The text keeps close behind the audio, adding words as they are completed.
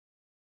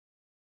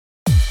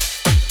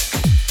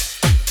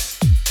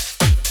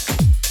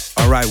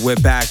right, we're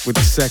back with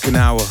the second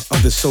hour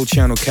of the Soul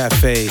Channel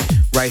Cafe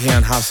right here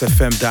on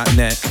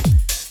housefm.net.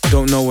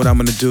 Don't know what I'm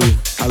gonna do.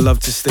 I love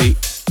to stay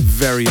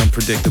very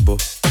unpredictable.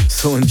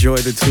 So enjoy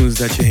the tunes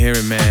that you're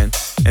hearing, man.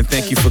 And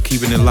thank you for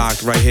keeping it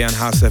locked right here on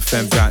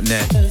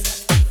housefm.net.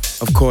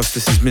 Of course,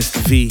 this is Mr.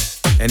 V,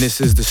 and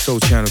this is the Soul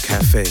Channel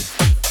Cafe.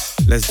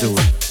 Let's do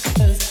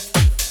it.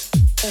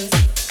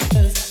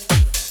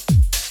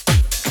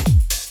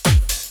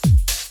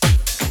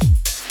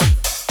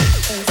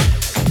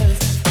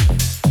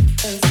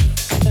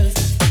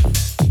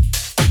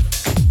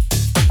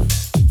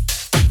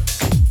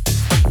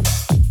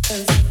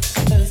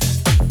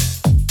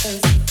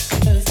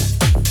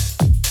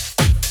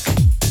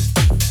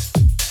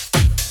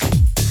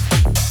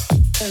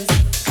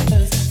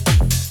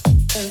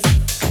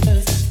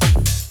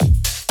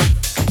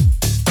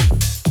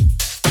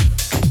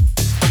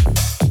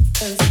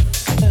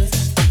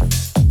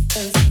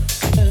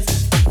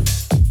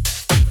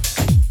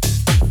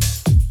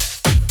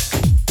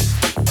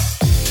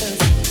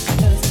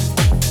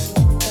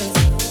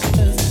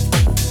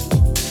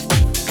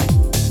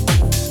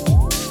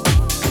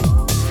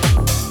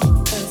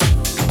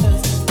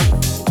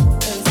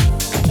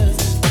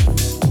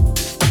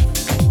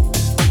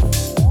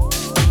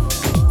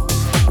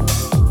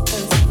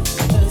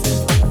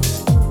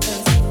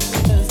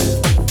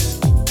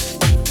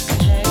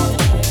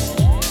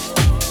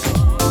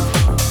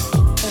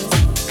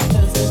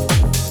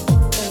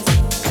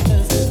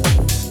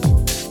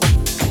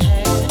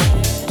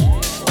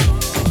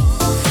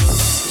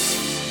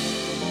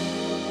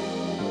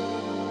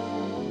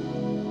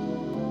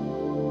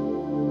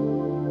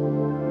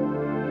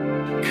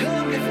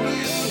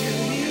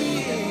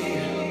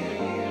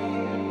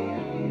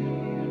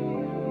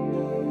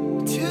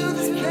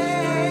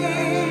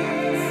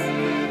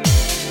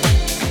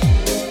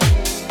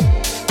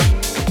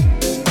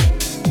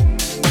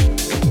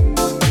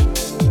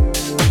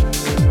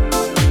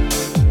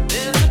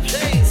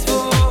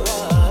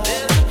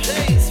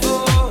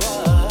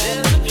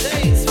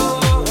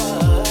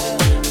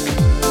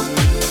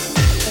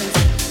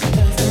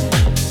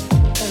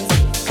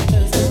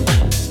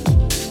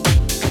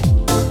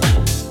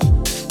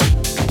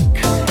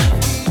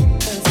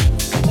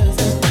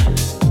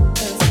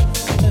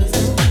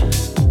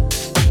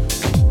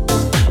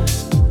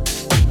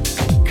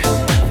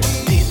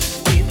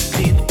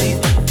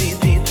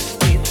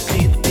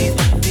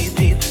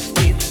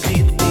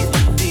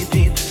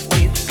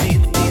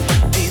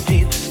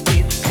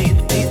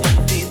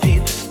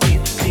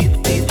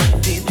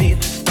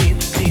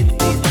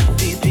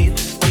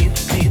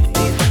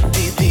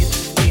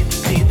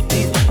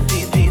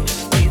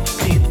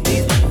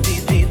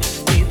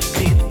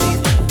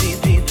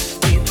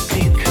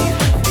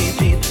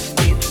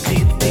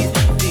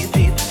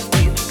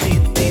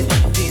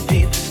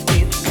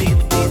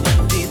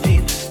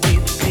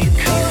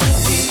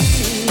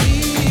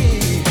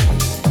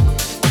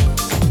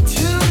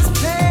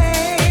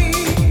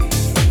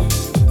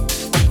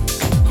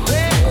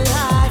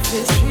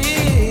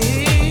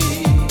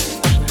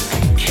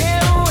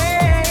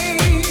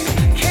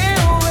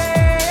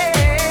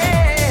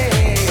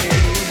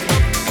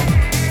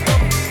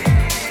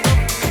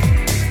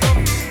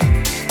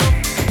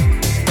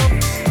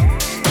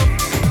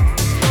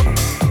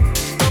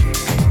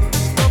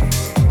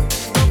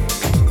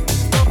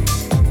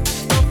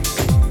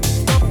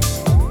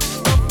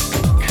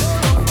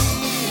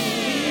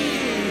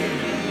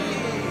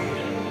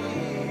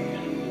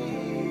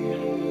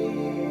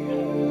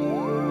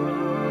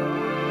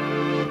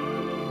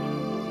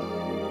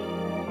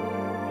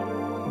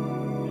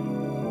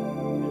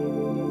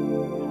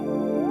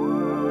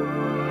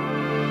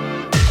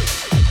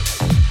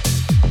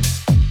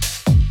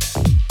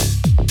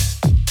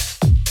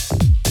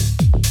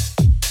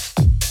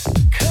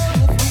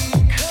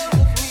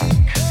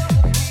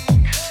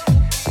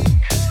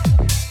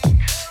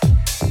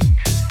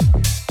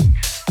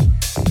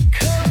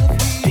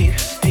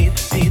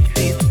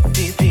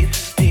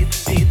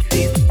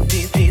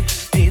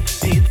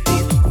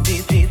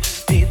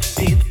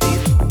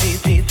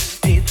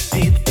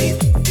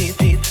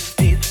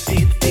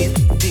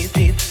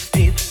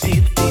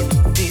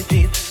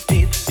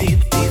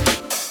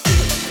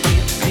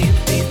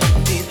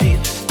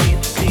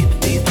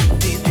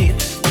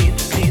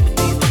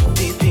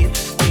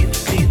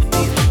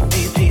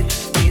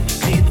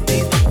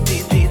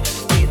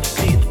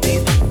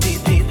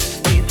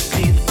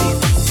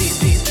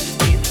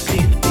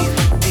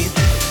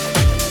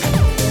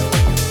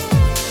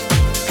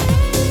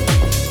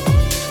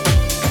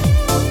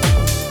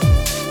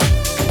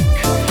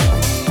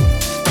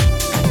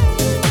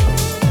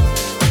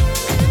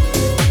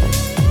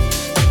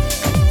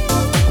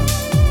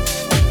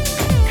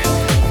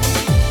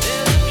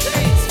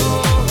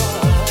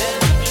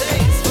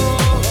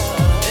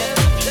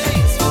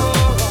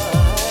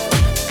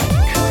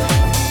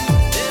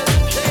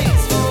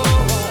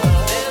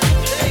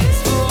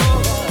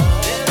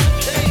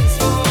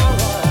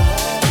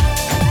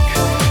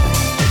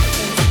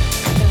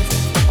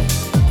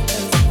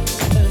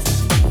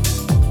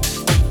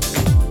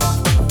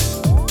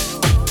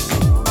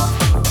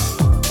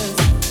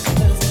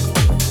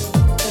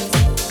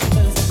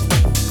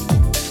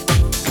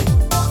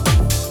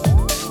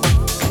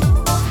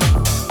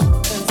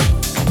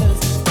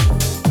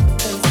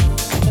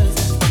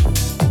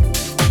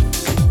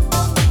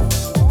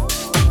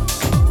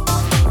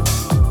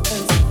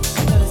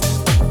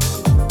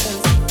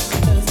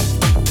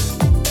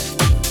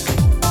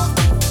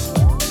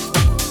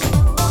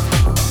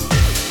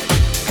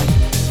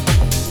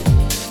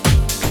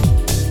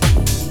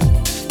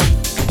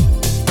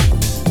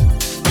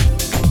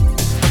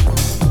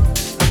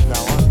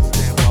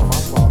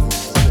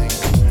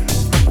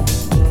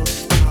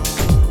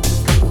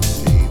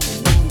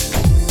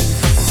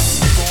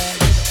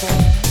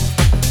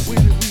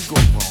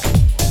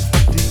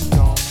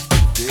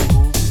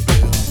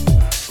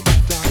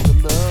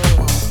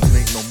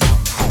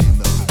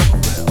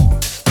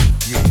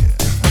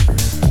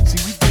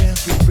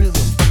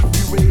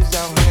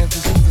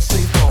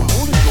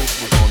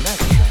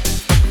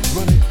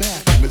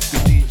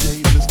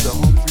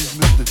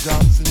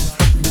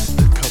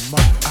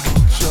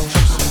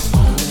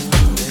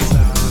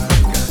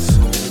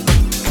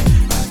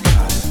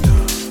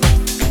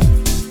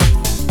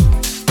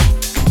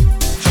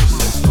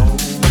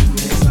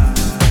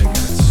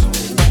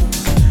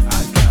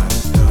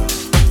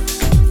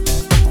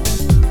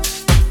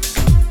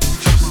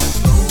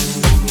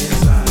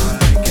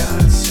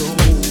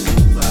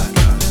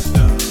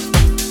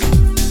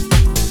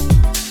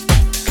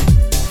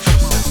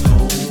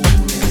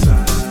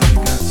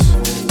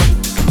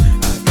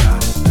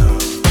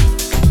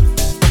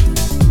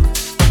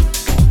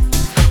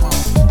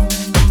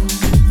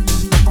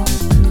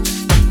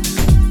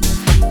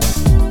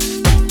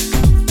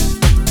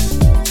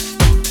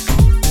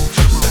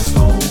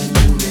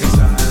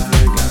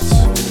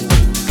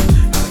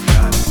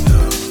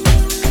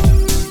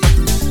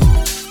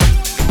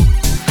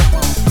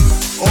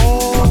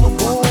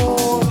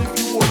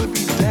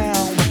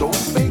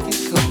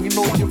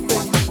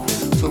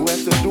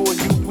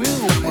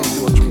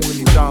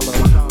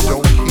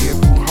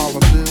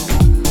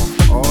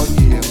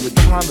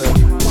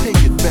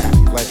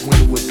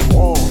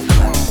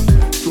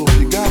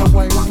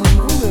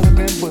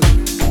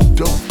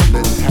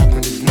 let it happen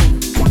again?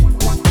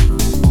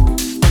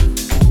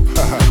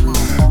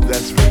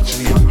 That's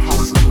virtually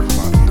impossible,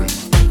 my friend.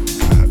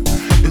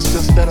 It's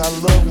just that I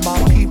love my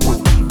people.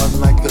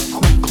 Unlike the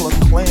Ku Klux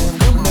Klan,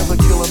 we'll never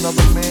kill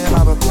another man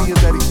out of fear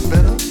that he's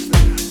better.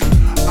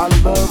 I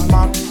love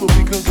my people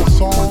because the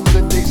songs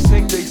that they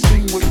sing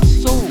with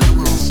soul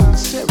and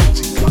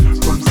sincerity.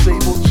 From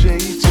Sable J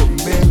to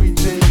Mary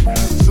J,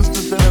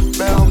 sisters that have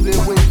found their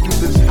way through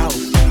this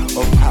house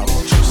of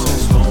house. Just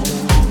as long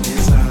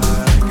as I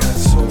got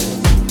soul,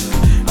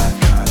 I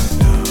got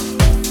enough.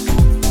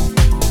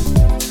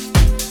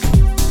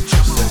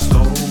 Just as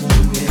long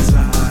as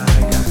I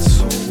got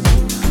soul,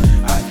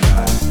 I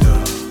got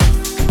enough.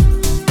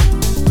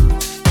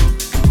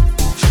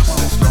 Just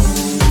as long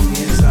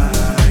as I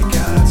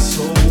got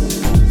soul,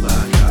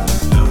 I got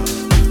enough.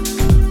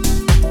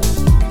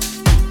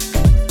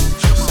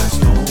 Just as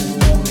long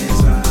as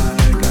I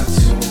got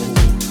soul,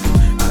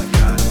 I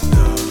got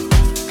enough.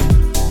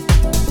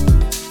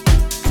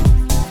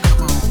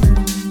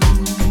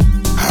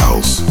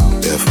 House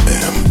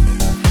FM,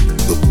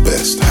 the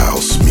best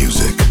house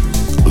music,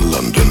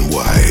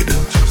 London-wide.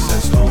 Just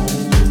as long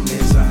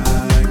as I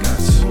got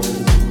soul,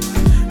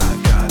 I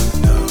got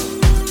enough.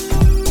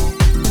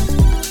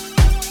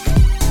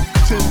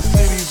 10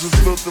 cities was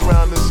built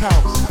around this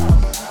house.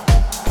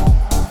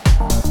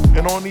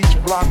 And on each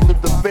block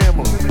lived a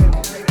family.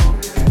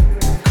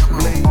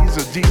 Blaze,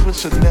 Adiva,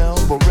 Chanel,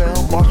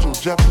 Burrell, Marshall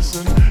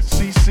Jefferson,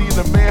 CC,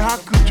 the man. How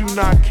could you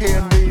not care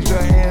and raise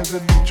your hands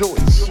and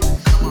rejoice?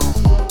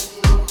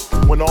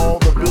 When all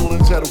the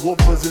buildings had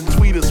woofers and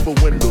tweeters for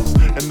windows,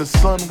 and the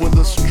sun was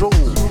a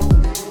strobe.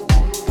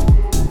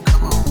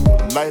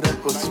 Light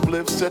up a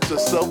spliff, set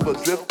yourself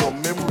adrift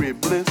on memory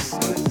bliss.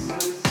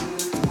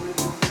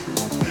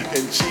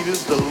 And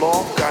Cheetah's the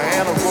loft,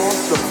 Diana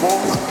Ross, the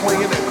boss,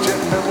 playing at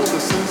jet level, the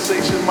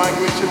sensation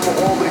migration for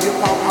all the hip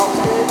hop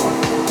households.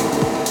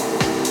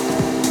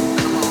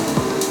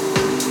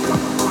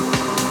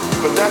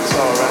 But that's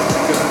alright,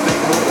 because they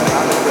know that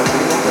I know that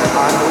they know that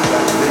I know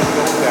that they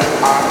know that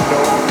I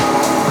know.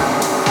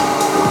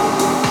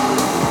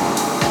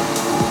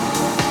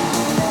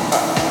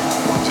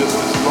 Just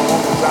as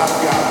long as I've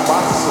got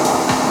my soul,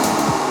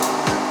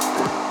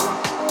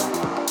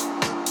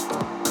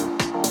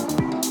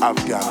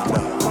 I've got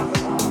enough.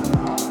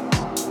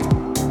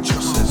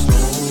 Just as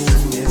long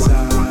as I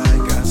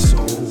got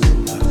soul,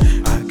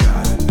 I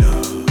got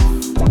enough.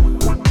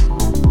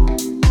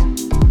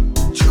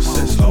 Just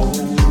as long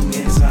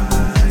as I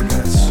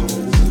got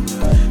soul,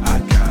 I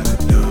got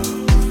enough.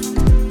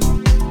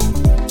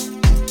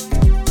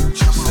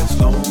 Just as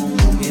long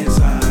as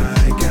I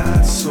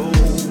got soul,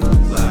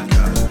 I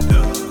got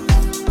enough.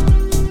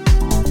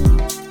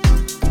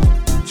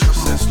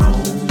 Just as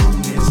long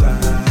as I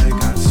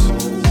got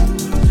soul,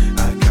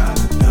 I got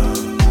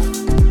enough.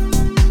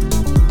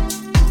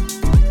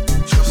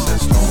 Just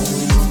as long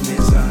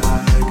as I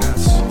got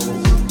soul,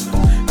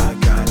 I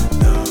got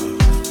enough.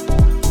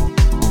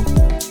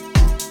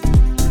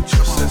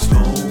 Just as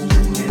long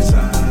as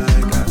I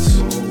got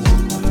soul,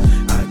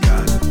 I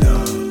got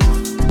enough.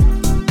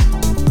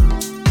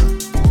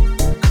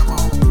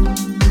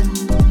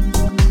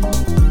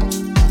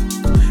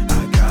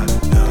 I got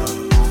enough.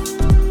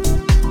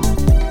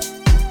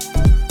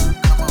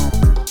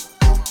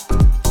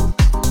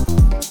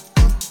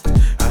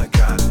 I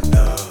got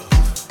enough.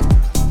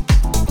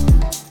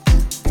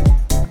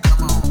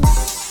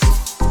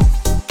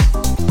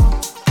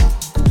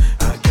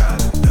 I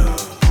got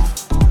enough.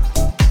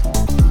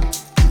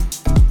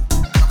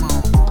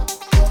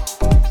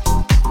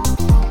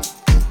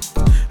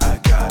 I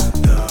got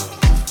enough.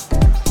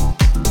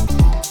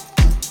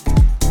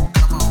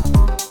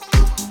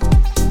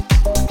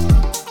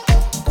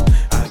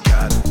 I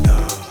got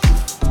enough.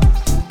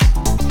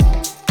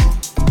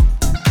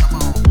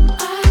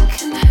 I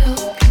can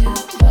help you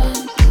run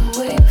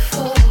away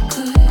for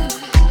good.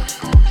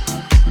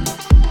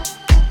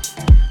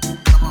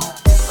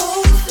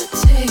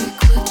 Overtake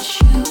what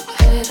you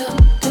had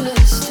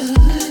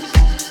understood.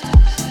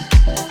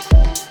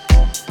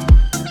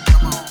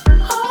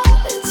 All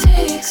it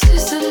takes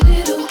is a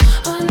little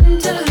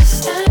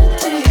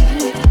understanding.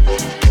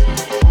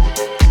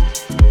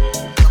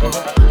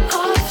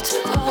 After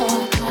all,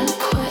 don't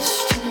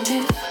question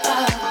if I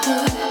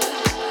would.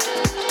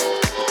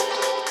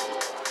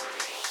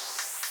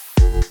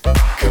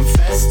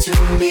 Confess to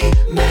me,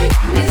 make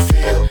me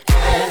feel it.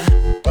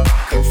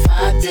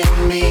 Confide in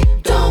me,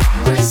 don't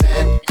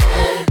resent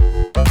it.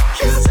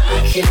 'Cause I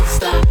can't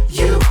stop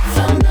you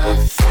from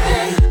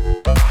nothing.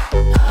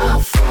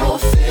 I'll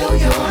fulfill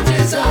your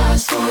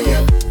desires for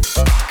you.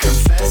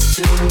 Confess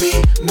to me,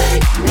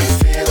 make me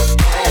feel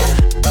it.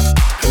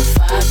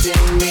 Confide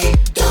in me,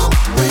 don't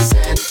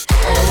resent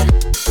it.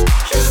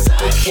 'Cause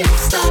I can't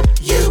stop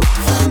you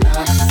from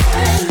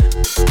nothing.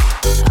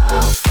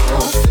 I'll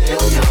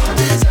fulfill your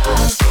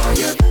desires for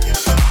you.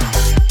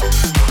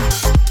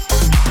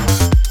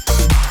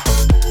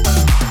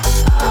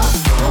 I'll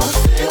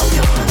fulfill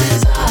your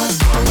desires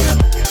for you.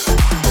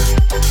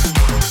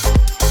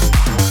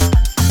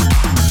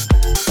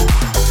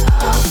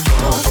 I'll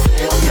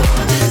fulfill your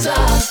desires.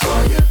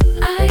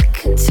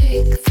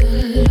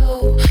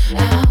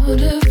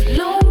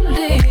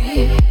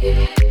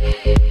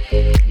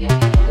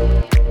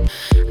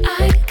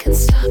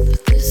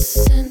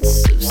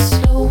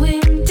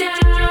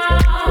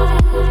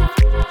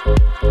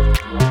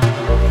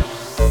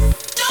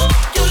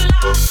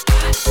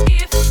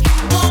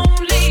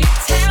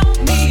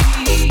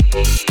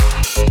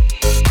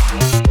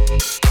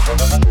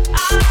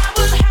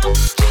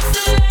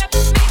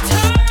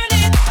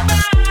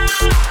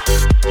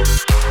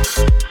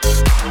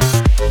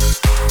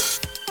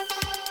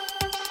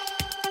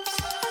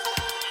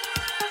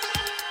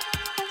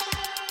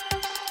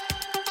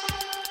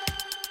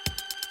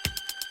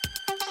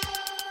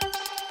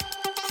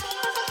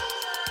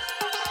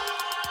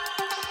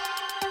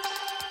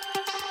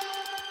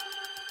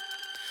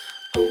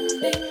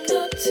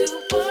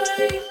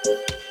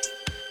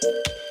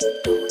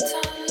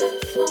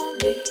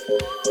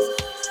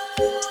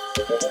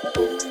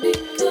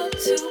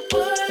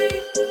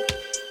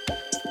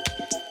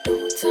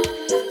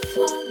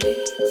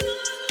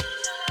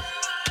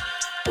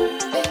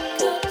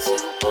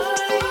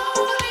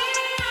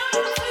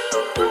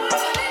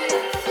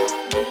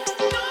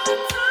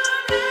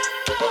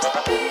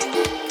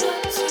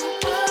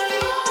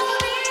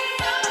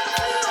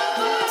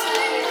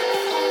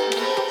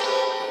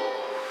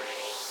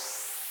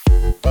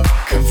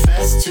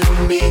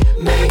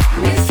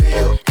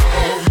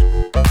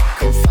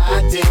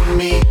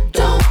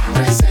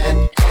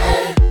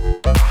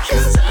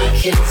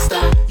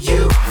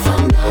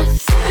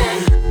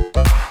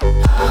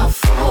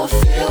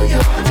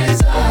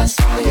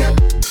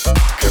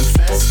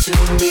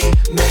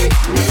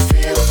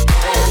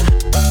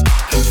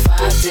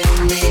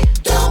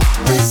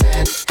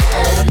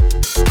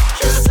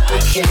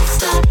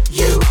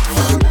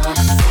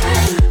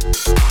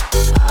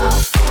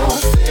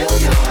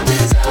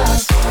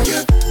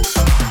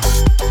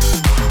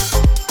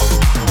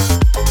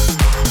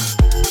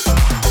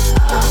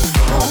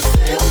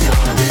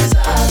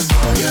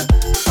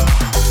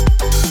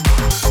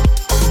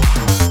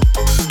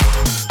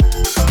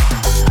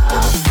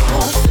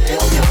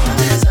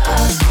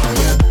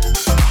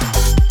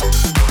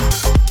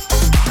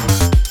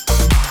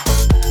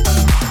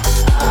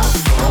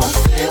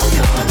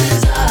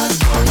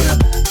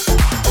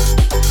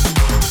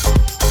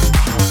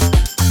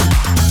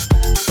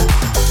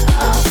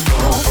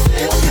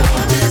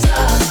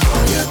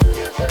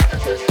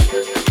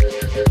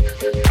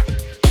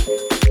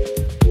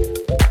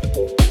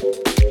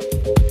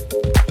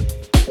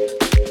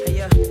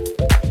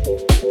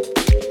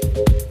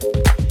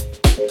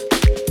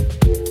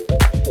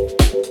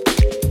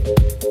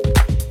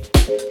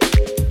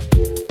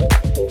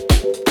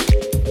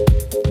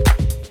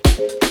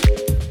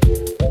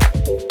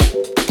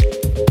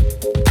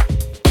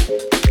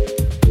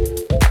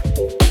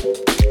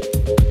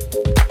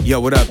 Yo,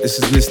 what up? This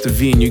is Mr.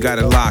 V, and you got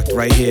it locked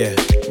right here,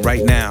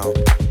 right now,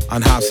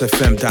 on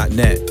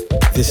housefm.net.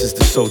 This is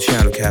the Soul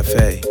Channel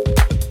Cafe.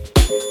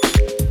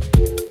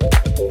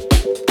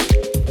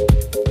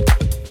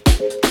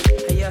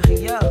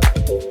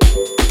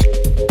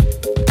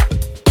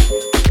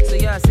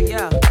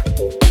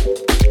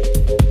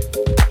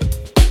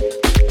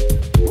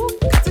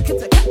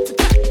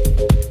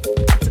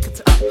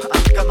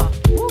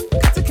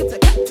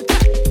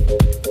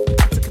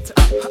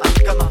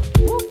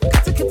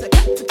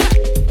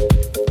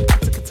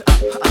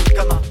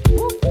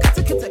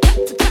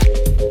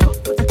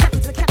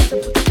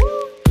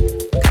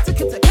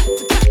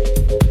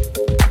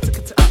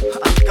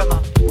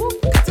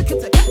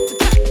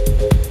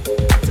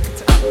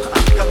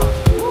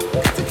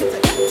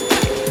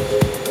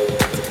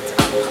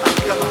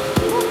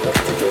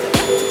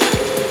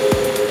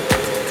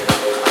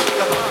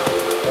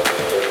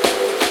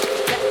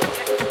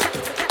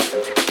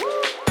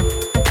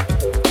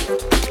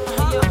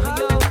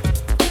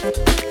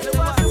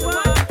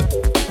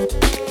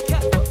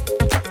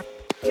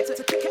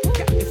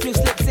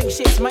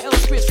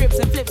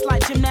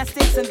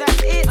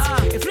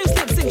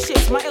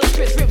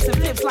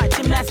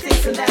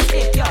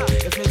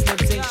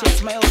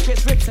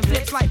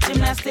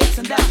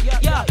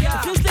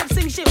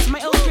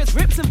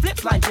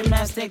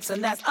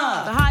 And that's the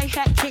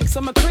hi-hat kicks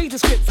on my crazy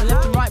scripts and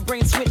left and right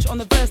brain switch on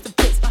the verse that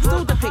fits.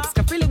 Still the picks,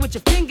 can feel it with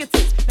your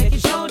fingertips. Make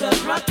your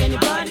shoulders rock and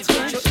your body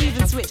twitch or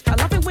even switch. I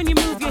love it when you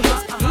move your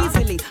hips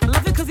easily. I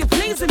love it cause you're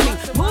pleasing me.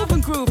 Move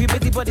and groove, your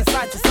busy body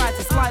side to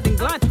slide and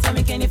glide. Tell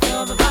me, can you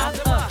feel the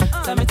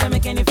vibe? Tell me,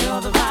 can you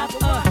feel the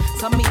vibe?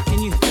 Tell me,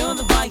 can you feel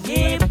the vibe?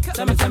 Yeah.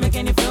 Tell me,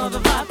 can you feel the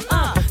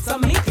vibe? Tell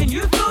me, can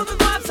you feel the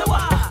vibe? So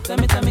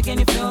tell me, can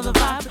you feel the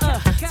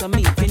vibe? Tell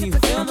me, can you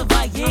feel the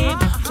vibe? Yeah.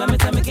 Tell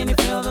me, can you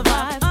feel the vibe?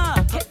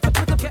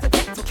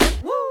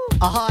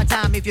 A hard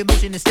time if your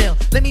motion is still.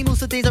 Let me move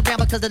some things around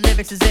because the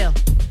lyrics is ill.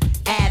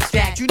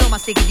 Abstract, you know my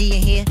sticky D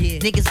in here. Yeah.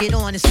 Niggas get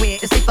on and swear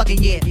it's they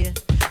fucking yeah.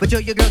 But yo,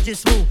 your girl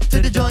just smooth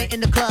to the joint in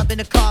the club in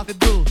the carpet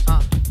grooves.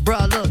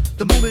 Bruh, look,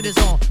 the movement is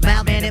on.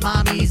 Malman and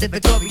mommies and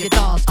Victoria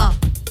dolls.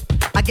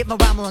 I get my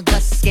rhyme on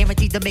gusts,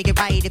 guaranteed to make it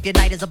right if your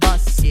night is a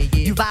bust.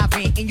 You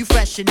vibrant and you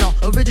fresh and all.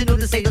 Original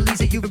to say the least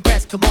that you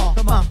impressed. Come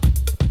on.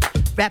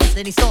 Rappers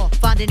in they saw,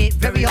 finding it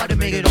very hard to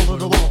make it over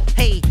the wall.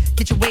 Hey,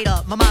 get your weight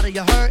up, my motto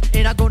you heard,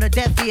 and I go to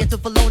death here to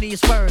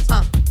felonious words.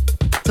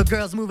 So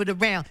girls move it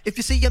around. If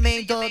you see your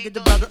main dog, give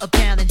the brother a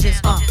pound and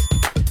just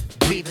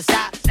breathe and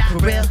stop, for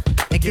real,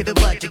 and give it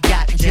what you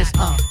got, and just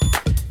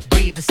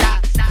breathe and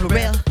stop, for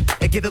real,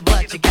 and give it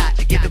what you got,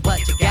 and give it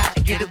what you got,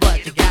 and give it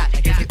what you got,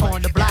 and if you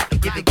on the block,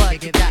 and give it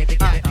what you got.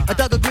 A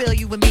thug will grill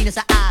you and mean as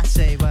I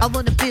say. I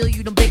wanna feel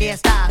you them big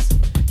ass thighs.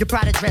 Your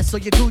Prada dress or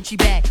your Gucci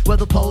bag,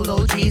 whether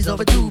polo jeans or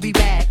a doobie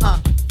bag.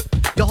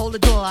 You hold the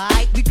door,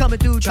 alright? We coming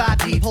through, try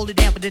deep, hold it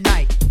down for the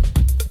night.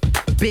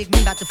 Big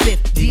Moon got the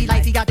fifth,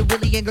 D-Life, he got the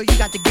Willie, and girl, you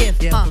got the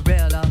gift. Yeah, for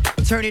real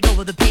though. Turn it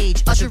over the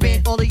page, usher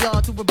in all of y'all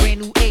to a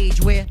brand new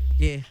age where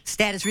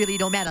status really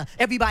don't matter.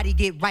 Everybody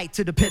get right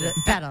to the pitter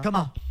and patter. Come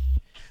on.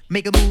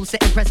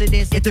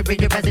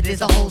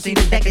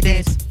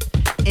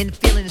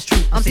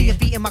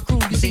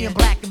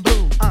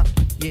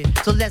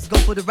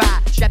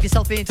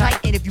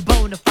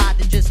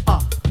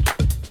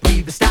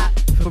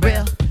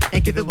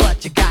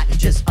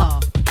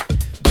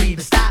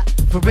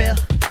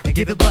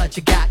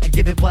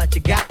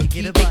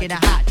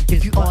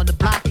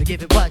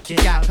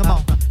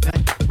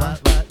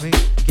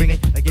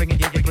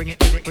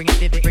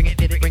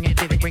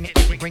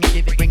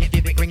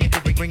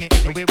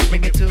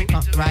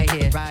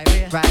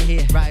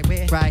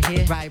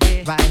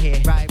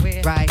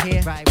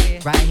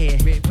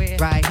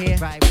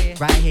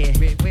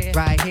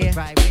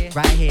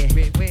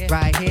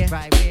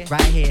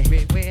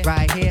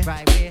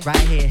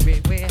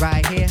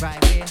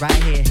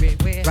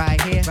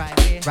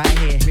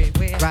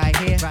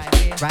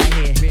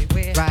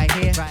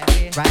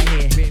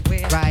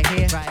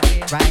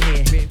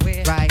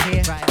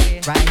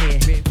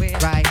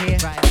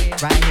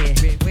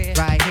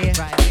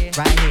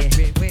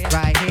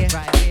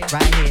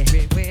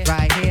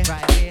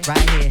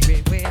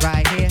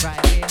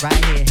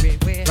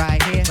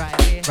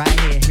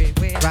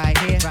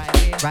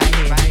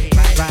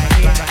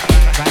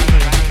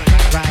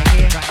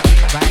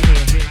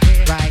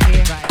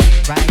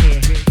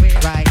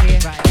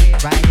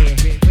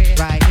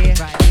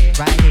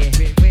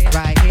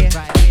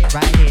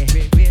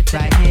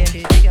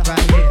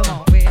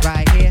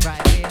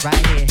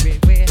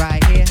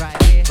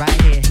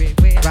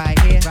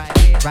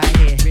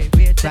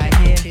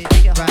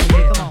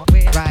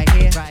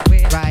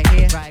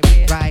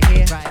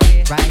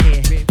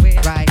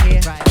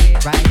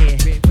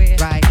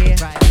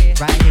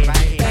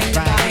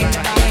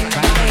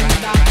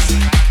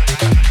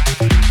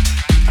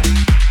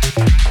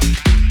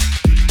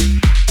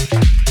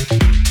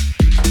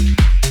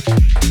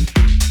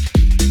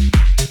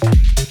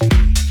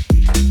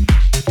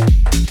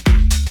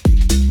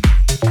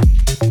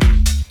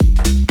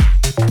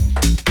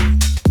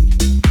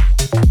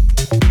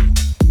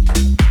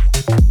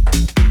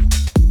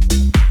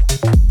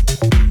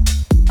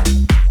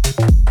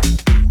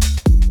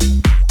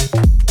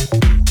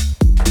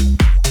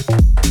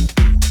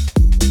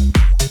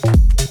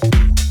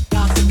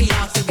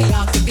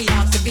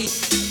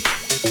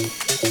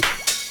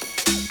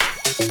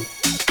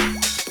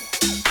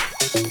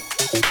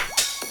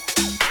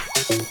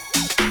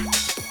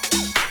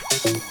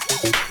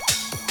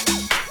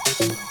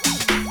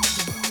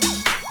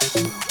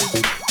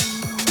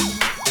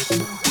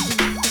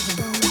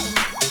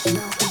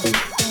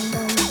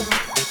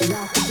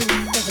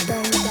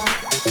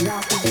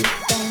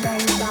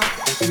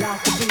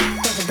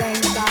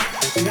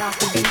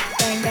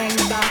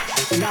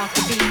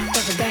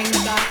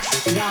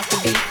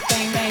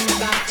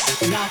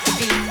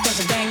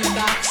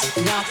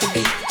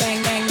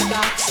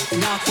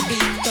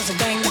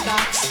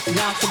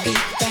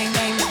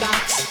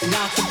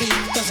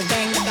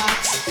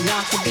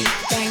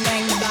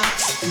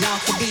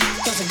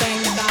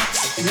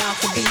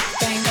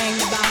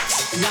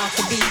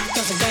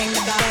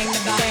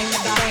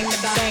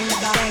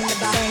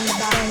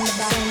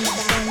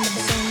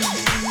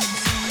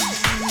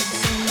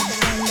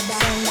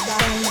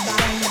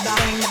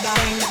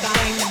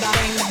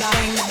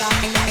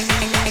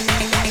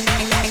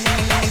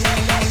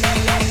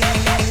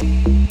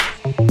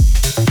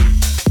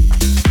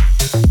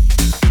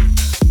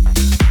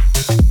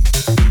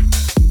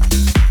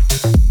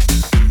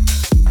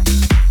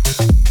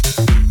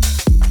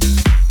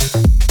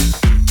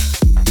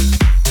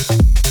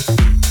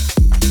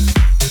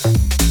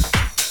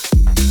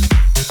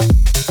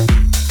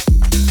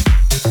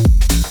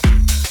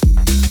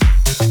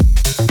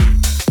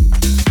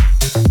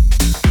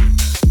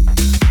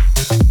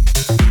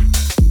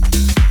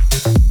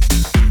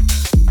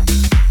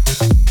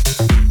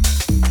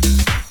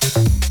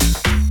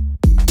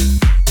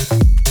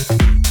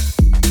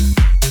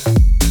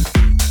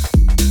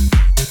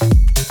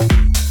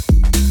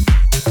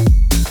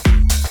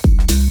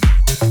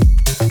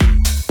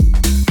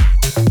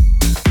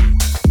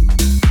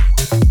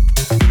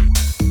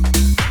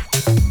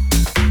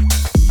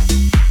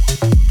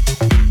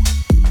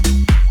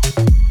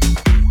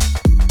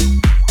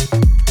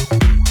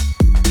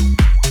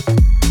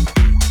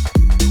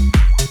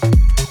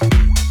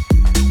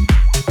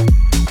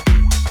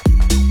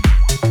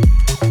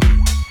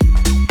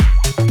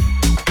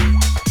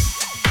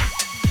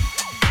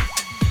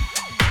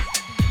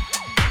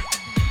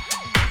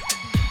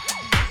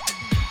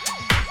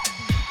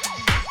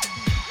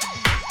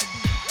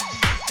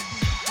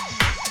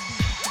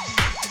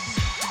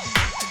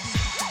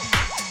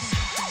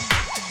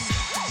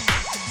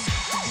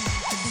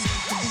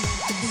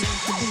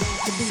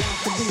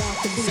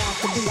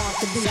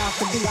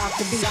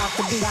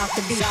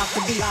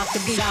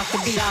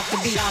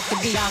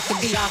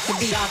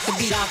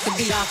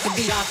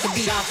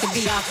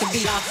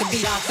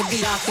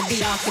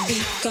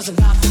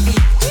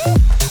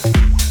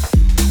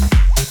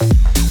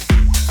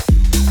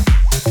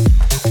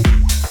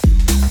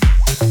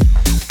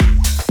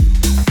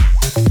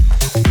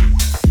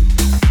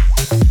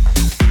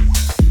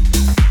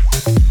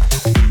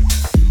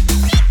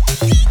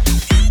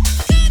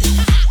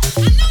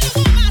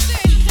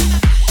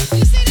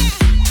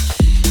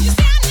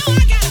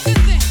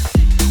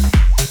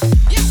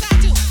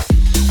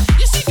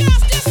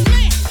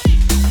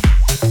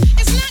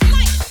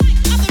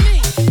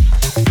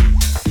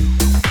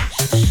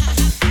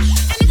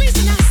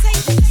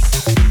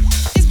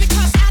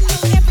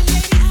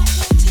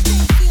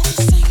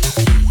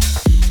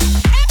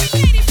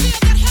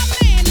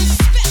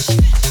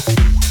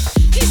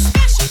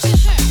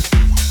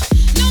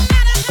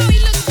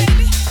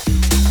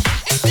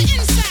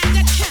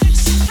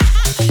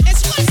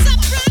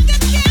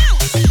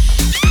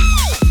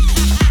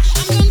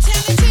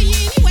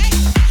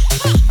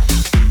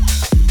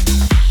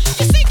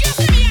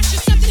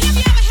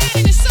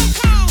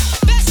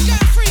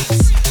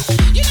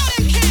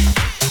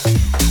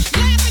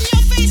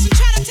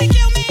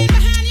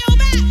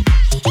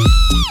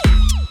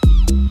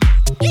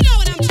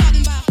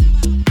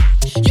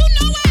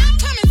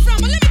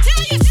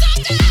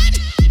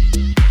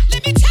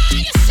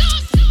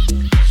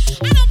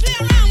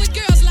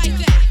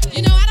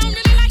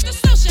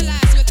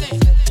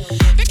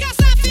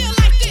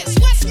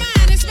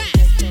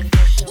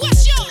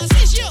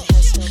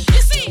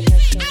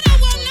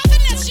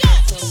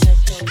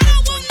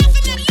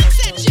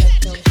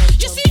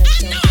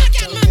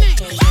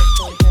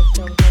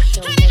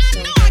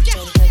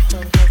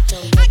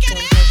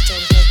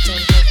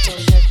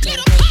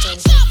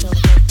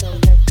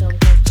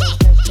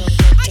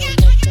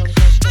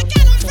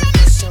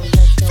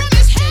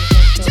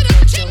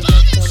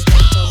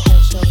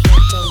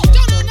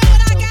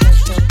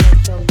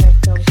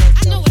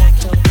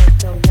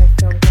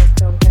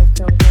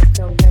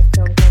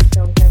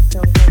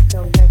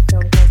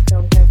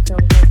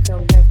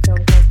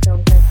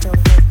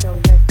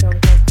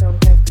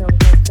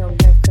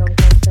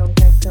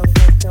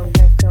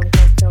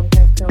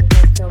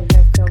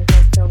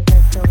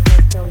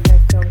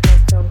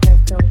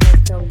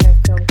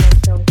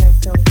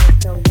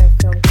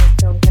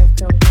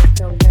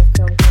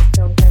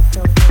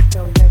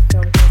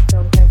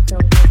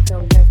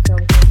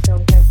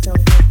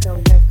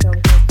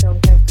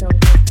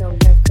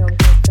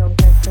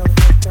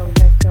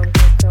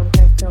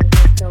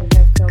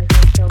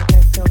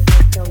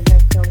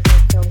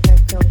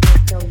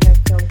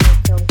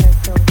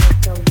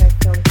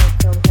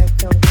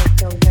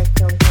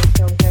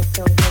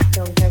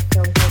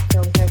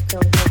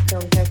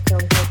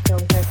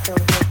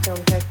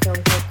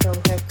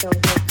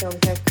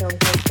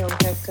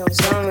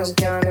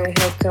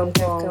 come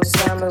home.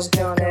 Summer's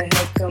gonna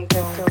have come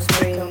home.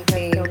 Spring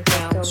came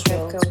down,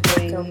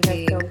 spring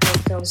came.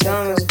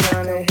 Summer's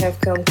gonna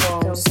have come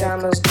home.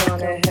 Summer's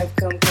gonna have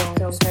come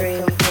home.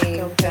 Spring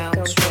came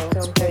down, spring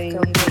came.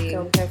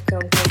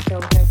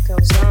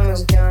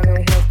 Summer's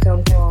gonna have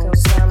come home.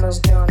 Summer's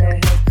gonna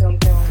have come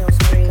home.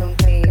 Spring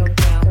came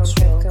down,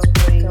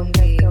 spring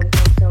came.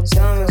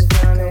 Summer's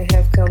gonna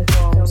have come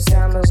home.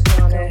 Summer's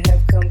gonna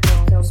have come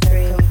home.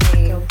 Spring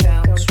came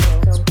down,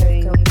 spring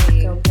came.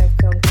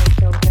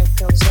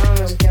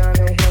 Summer's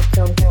gonna have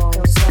come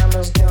home.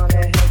 Summer's gonna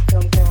have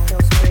come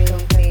home. Spring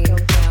came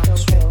down,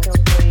 spring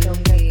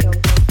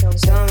came.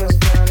 Summer's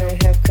gonna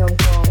have come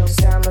home.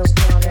 Summer's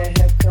gonna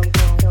have come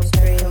home.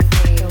 Spring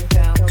came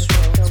down,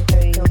 spring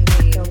came.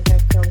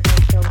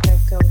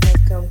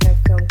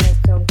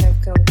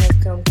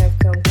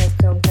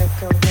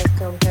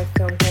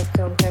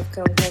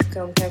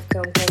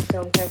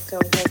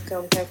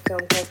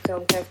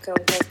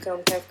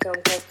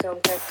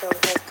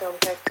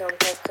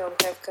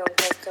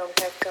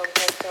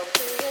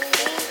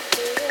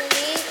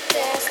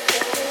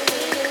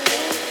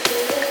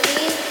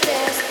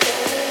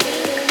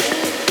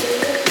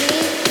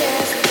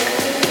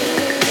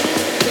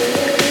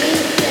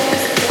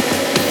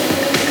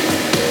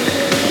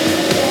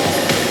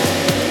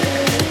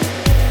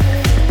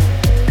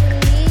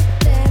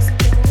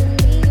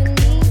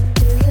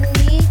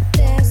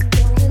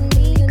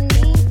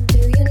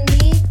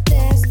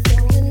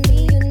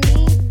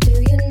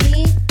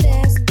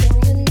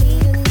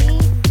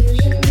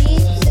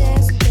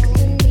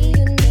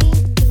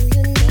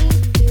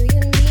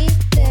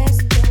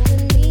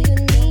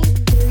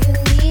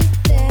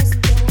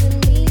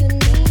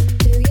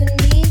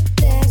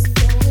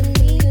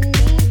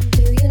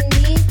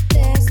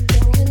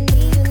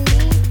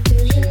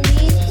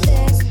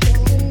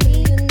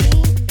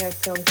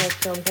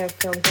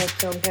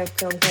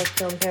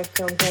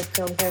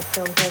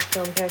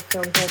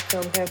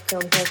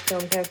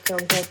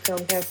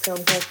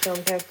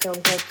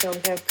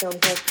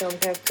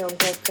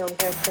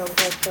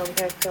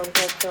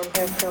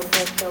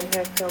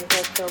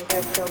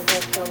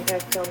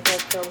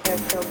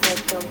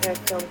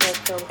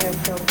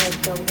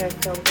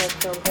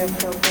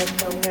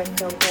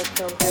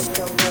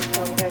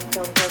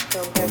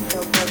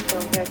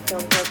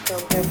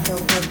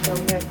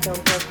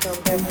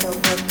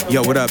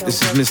 Yo, what up?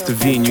 This is Mr.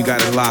 V, and you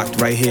got it locked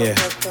right here,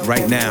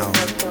 right now,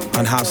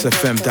 on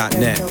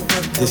housefm.net.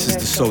 This is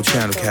the Soul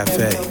Channel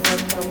Cafe.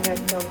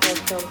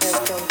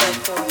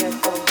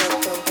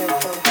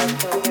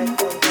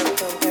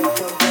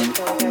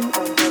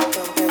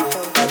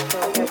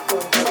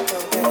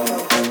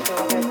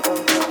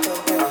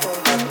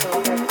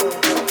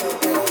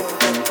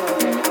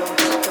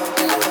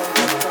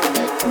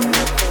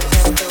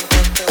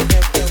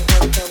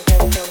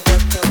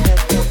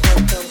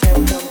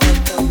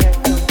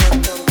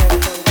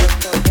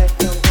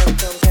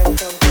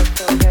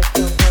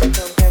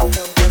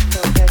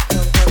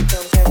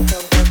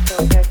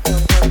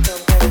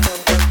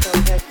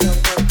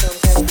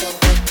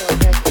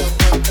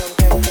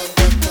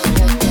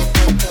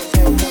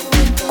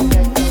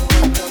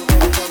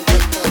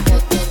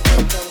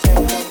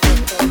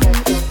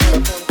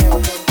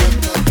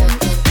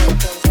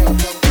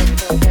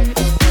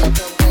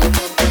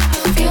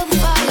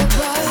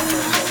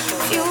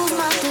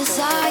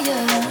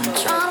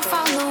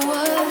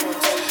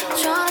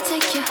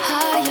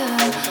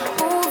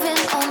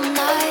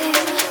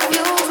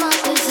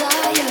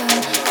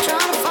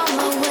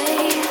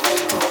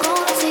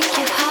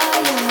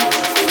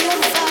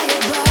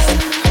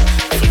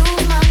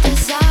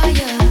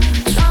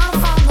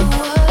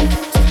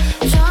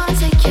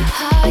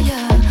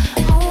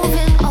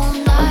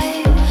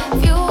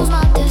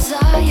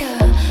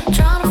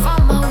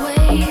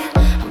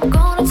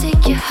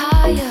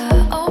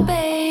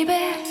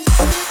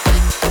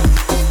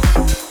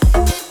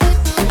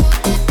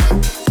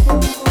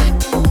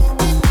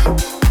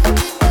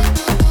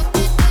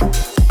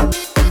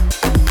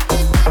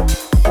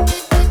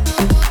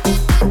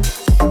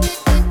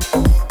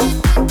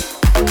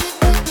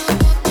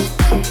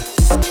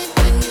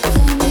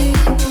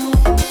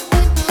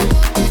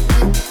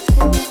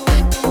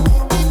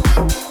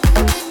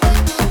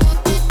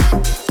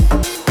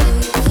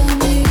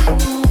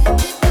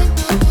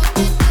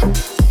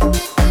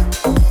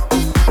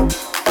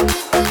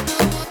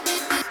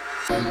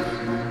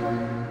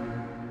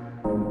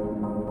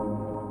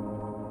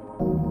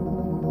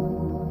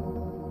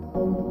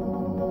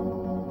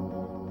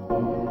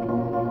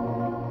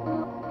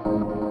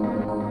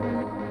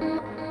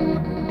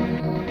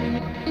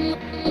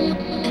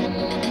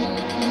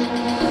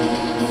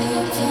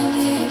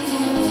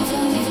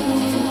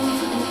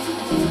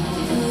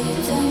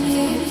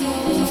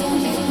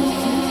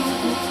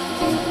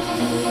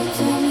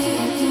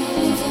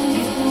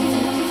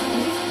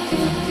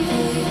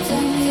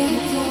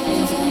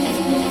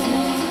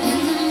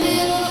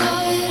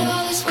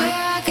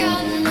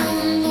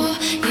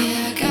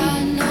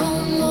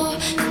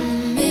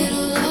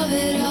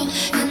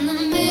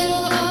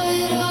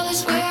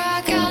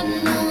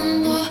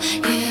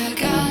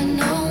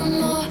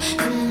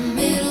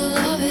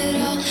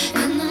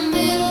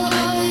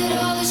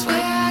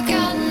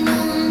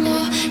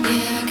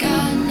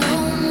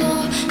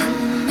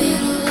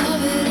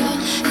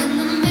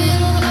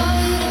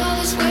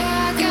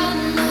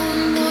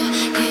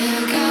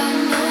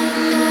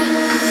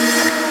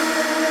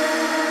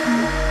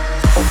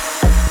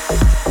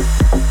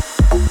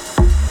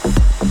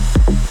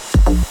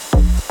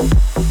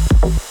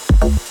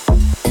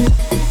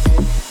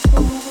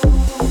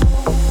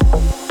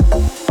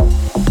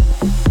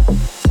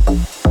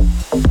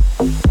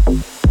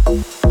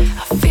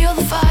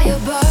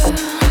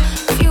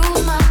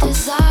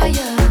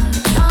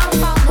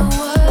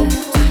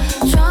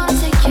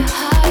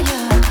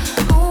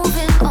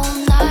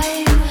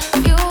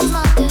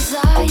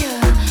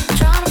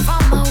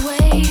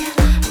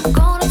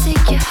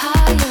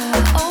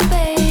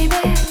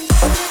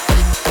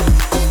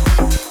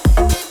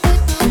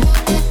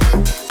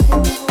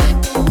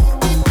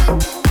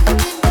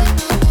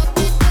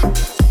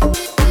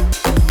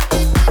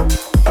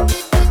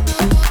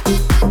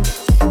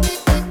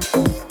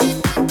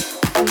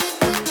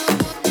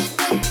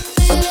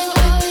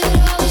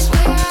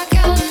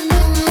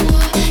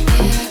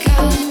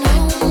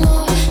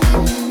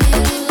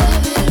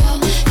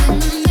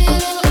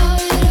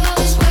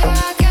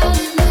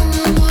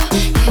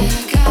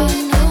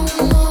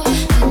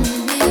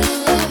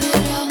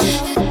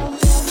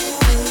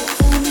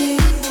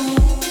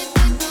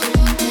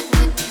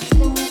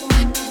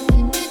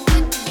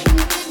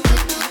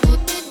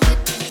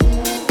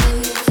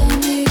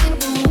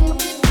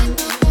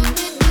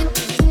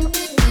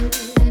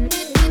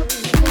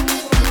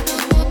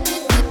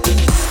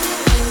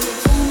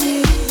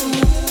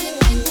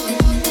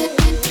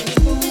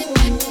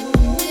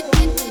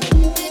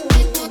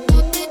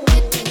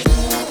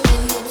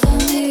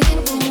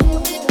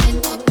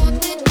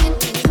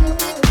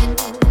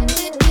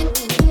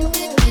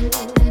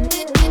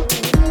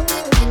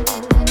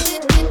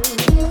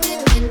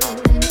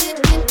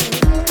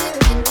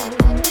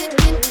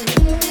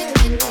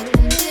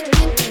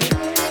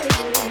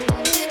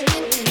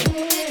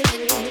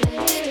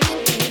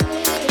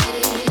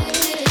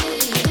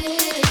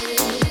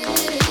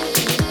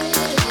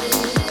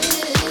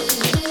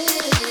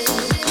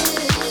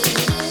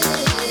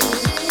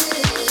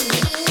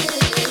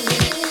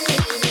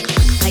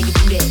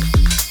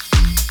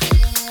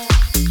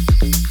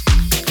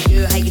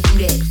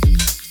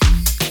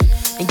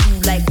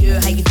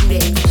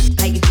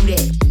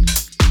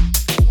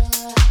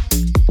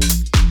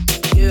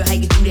 girl, how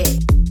you do that?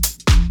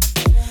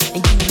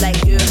 And you like,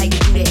 girl, how you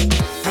do that?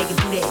 How you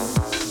do that?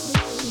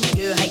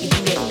 Girl, how you do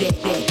that, that?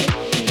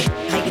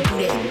 How you do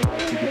that?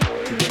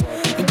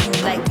 And you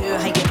like, girl,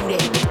 how you do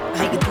that?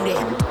 How you do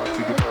that?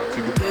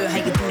 Girl, how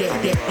you do that,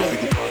 that?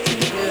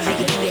 Girl, how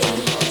you do that?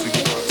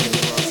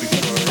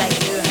 And you like,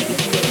 girl, how you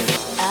do that?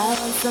 I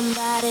want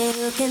somebody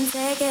who can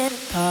take it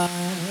apart,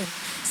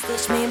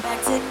 stitch me back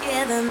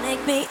together,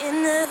 make me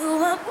into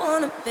who I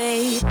wanna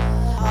be.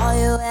 All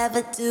you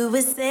ever do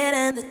is sit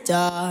in the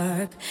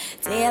dark,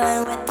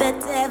 dealing with the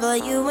devil.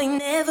 You ain't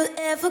never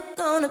ever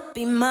gonna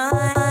be mine.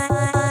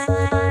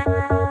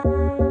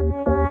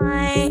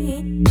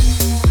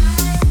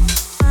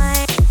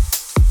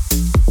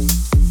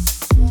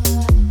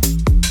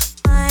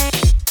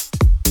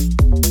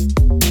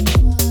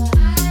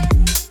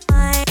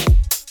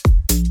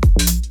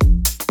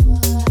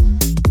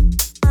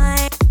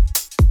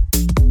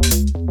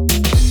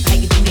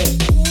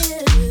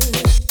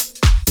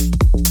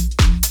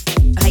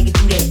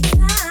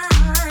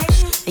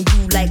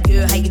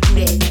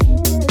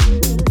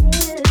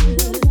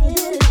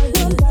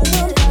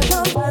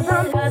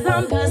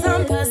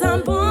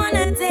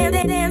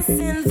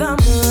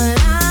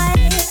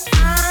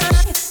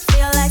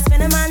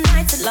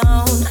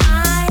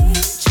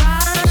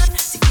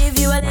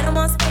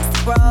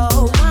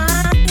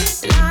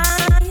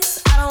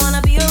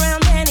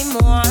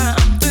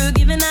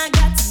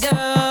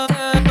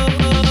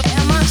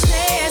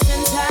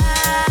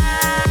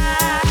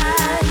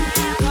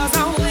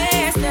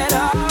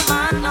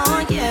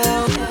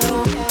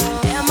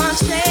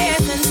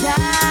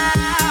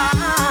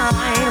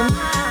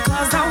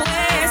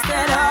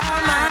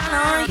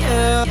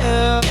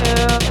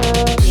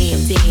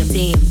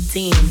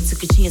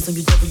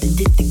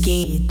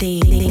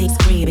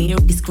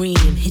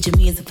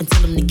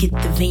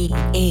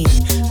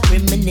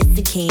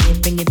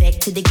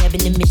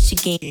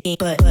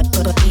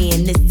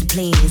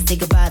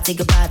 Say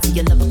goodbye to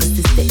your lover, 'cause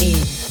it's the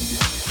end.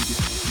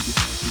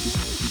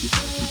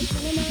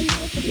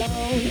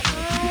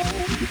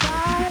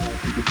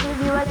 Give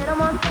you a little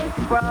more space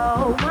to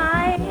grow.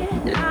 My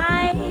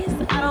lies,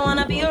 I don't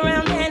wanna be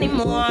around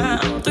anymore.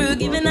 I'm through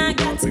giving, I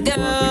got to go.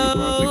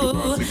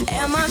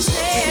 Am I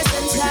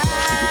chasing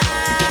time?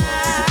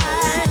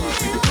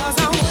 'Cause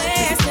I'm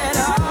wasted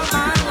all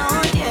mine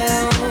on you.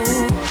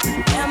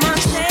 Am I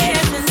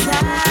chasing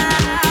time?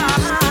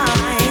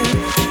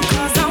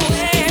 'Cause I'm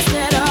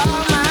wasted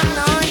all mine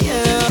on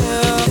you.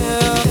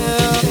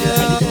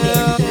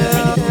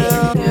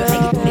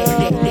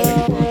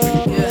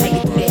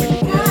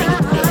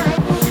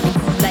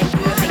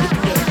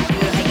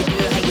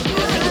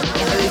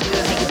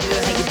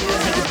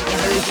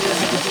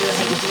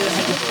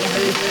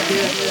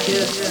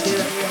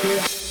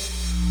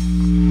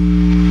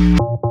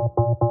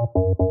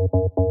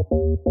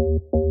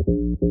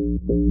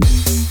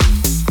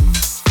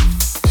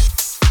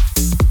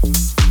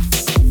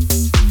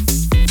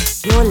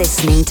 You're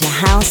listening to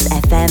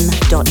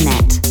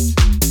ScCHFM.net.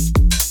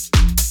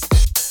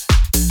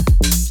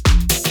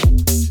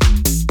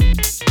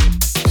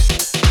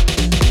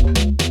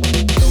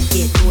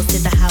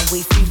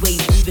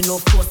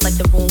 Off course like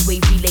the wrong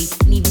way relay.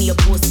 Need me a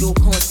boss, your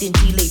constant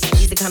delay.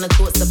 These the kind of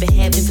thoughts I've been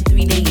having for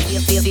 3 days.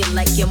 Feel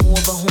like you're more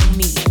of a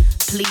homie.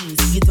 Please,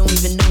 you don't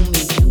even know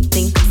me. You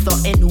think I'm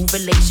starting new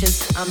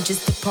relations. I'm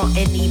just a part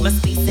and need my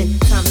space and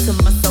time to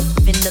myself,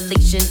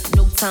 ventilation.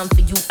 No time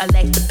for you, I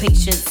lack the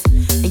patience.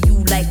 And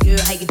you like, girl,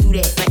 how you do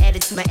that? My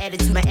attitude, my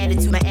attitude, my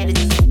attitude, my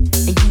attitude.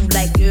 And you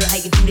like, girl, how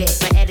you do that?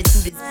 My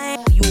attitude is,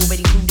 you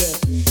already knew that.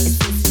 And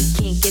since we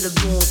can't get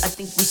along, I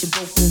think we should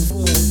both move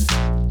on.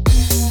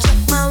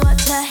 My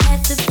watch, I had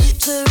the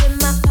future in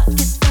my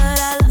pocket, but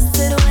I lost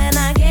it when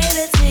I gave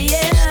it to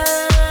you.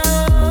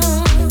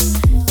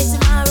 If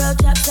tomorrow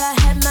drops, I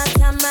had my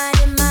time right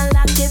in my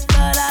locket,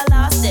 but I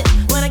lost it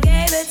when I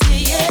gave it to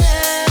you.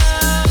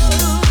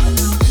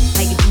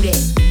 How you do that?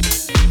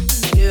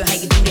 Girl, how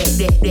you do that,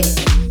 that?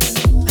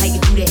 How you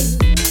do that?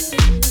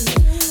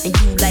 And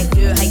you like,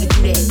 girl, how you do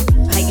that?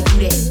 How you do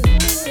that?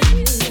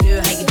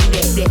 Girl, how you do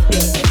that, that?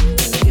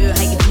 Girl,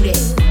 how you do that?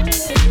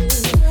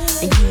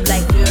 And you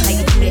like, girl, how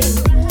you do that?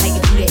 How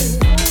you do that?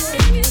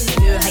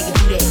 Girl, how you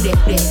do that,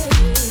 that?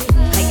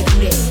 How you do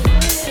that?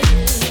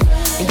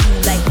 And you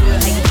like, girl,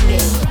 how you do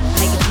that?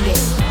 How you do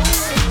that?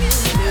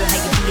 Girl, how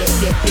you do that,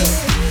 that?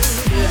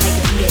 Girl, how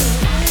you do that?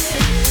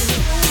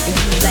 And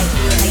you like,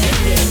 girl, how you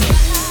do that?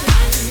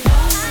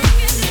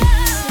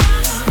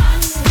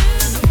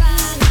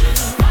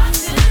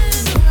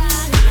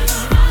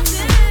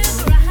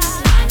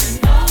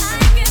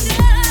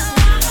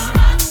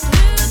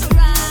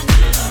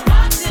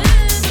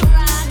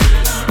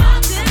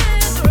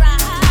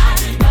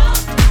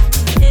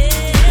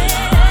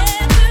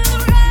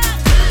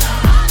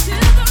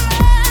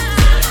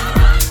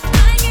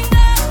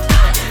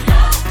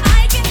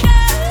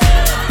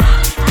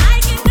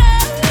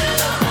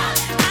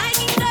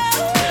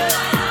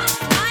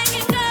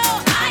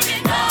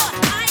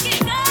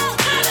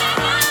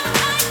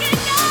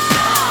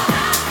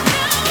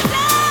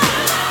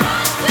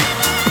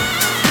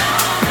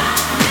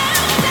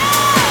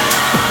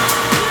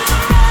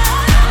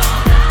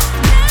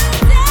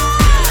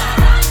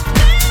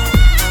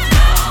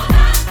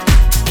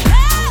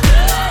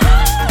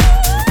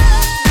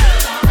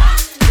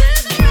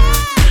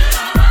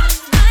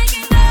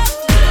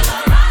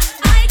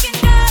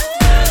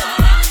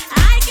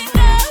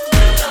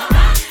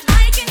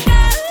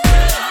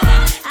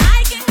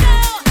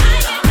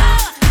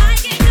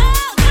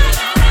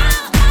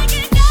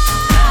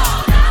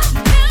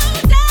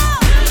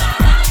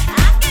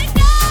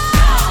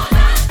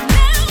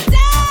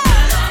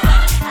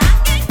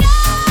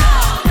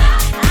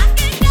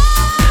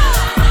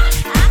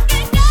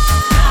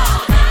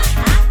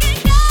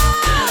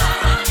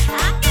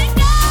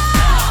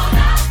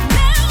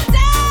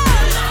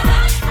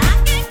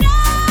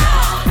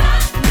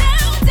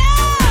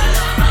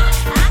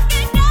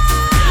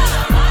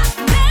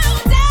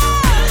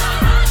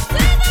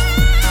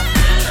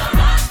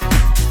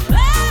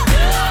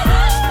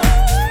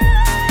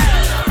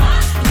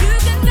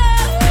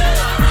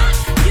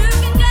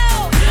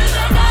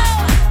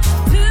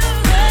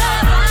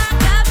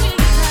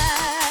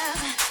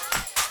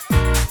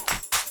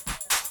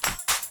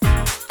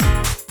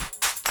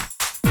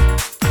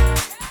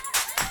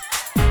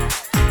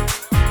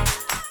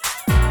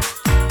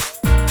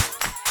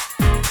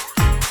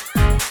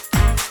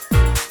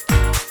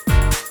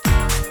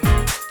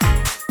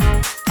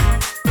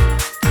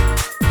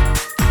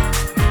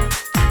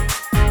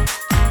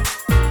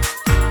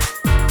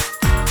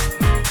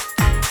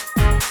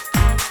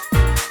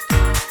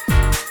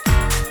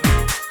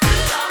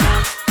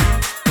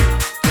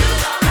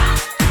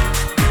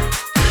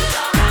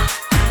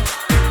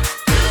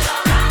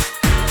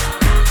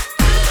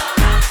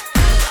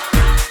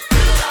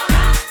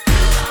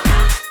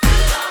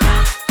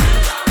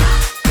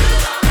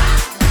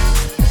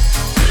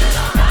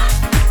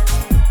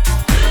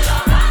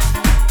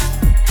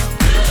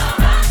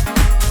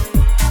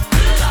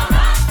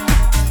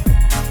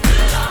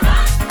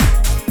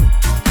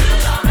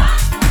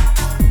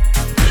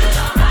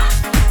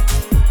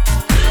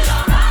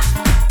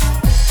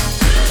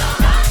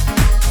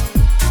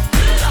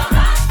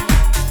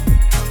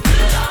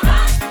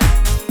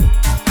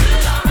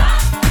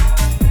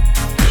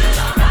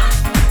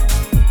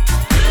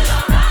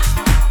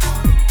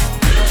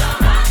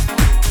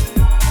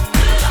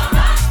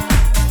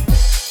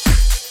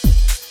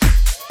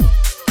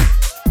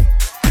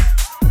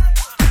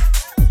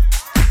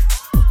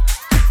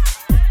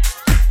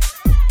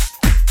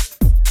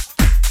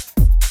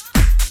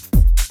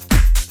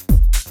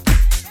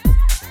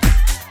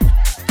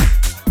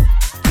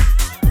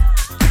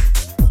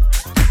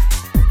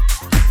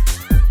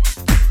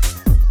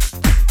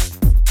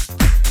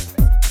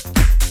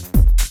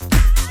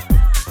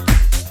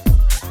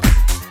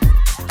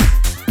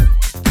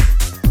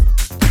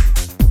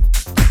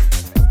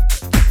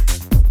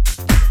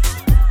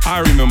 I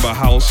remember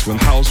house when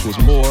house was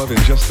more than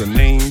just a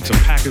name to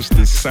package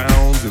this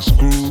sound, this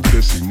groove,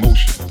 this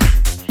emotion.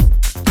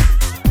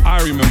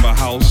 I remember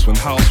house when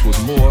house was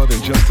more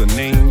than just a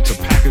name to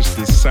package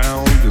this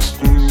sound, this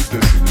groove,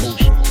 this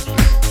emotion.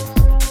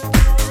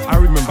 I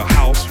remember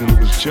house when it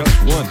was just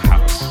one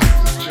house.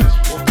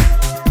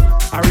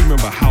 I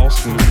remember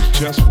house when it was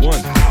just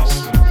one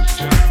house.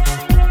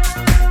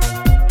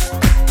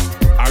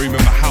 I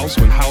remember house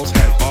when house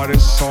had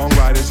artists,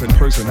 songwriters, and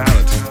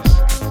personalities.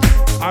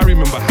 I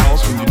remember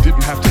house when you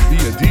didn't have to be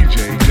a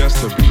DJ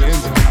just to be in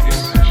the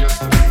house.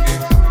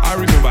 I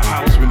remember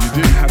house when you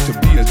didn't have to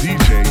be a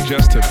DJ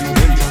just to be in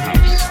the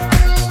house.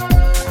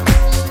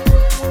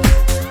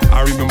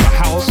 I remember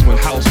house when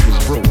house was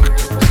broke.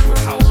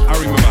 I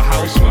remember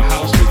house when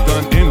house was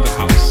done in the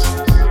house.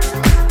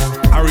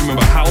 I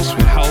remember house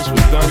when house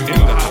was done in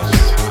the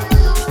house.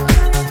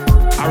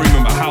 I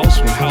remember house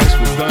when house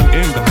was done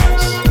in the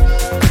house.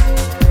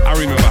 I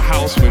remember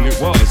house when it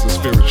was a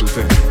spiritual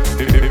thing.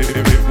 It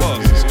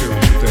was a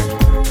spiritual thing.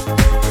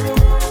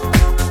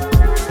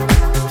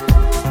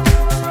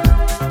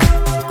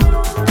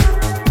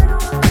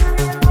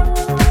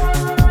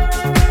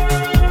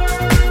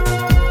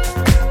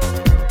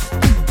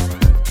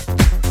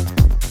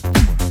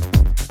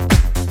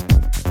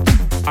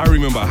 I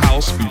remember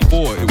house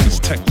before it was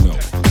techno.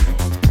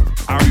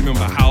 I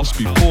remember house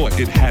before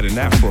it had an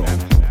afro.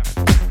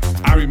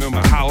 I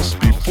remember house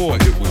before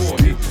it was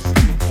deep.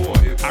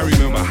 I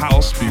remember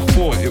house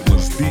before it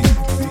was deep.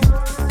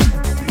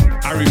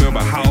 I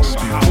remember house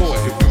before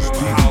it was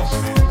deep.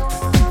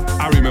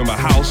 I remember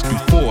house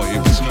before it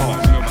was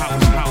hard.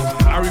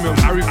 I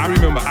remember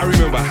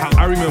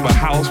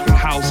house when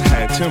house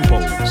had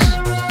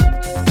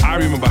tempos. I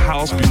remember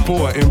house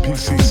before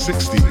MPC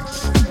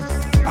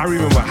 60s. I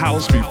remember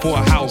house before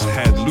house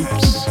had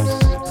loops.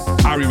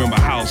 I remember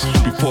house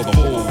before the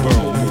whole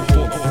world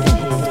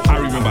knew. I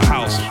remember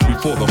house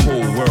before the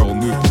whole world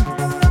knew.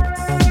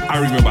 I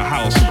remember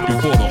house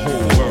before the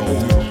whole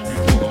world knew.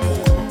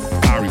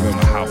 I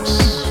remember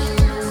house.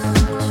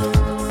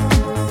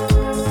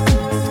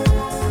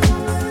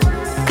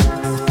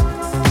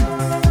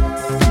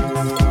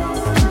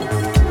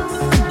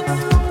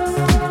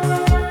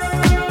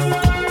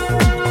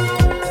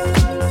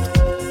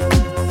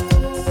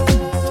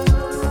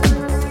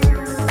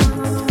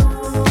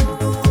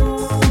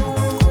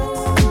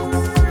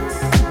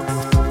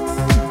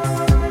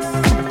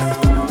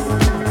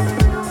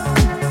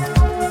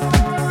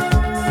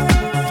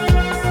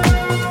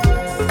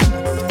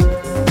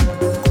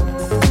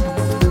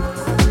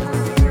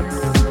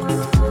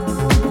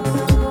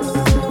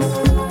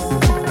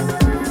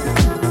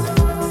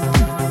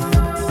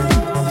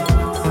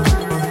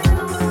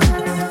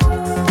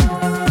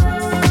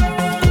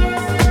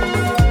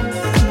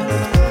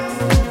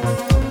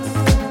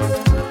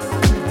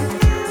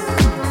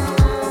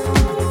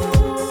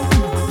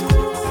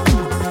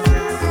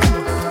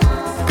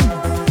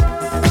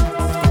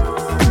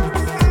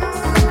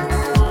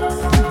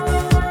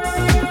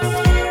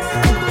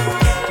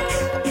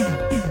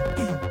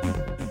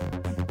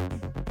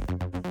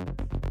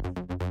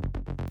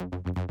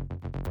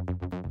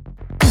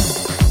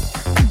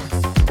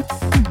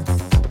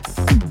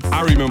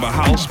 I remember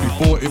house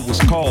before it was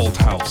called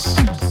house.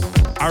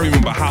 I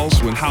remember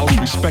house when house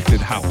respected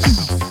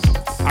house.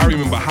 I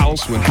remember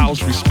house when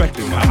house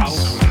respected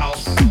house.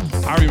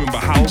 I remember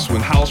house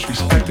when house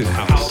respected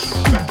house.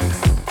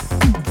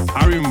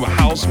 I remember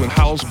house when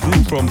house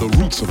grew from the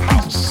roots of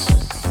house.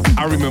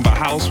 I remember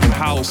house when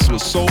house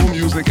was soul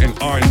music and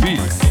R&B.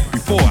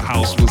 Before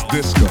house was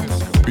disco.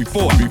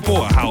 Before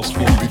house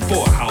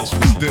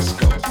was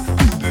disco.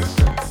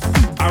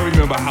 I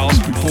remember house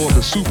before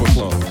the super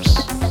clubs.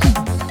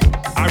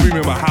 I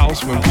remember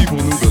house when people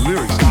knew the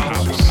lyrics to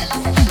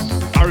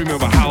house. I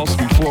remember house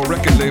before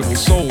record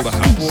labels sold a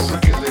house.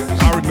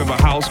 I remember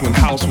house when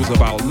house was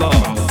about love.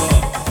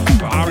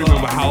 I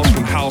remember house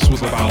when house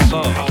was about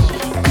love.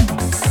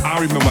 I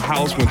remember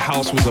house when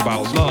house was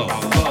about love.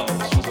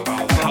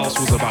 House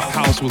was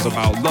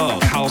about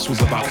love. House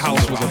was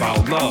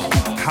about love.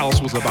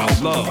 House was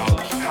about love.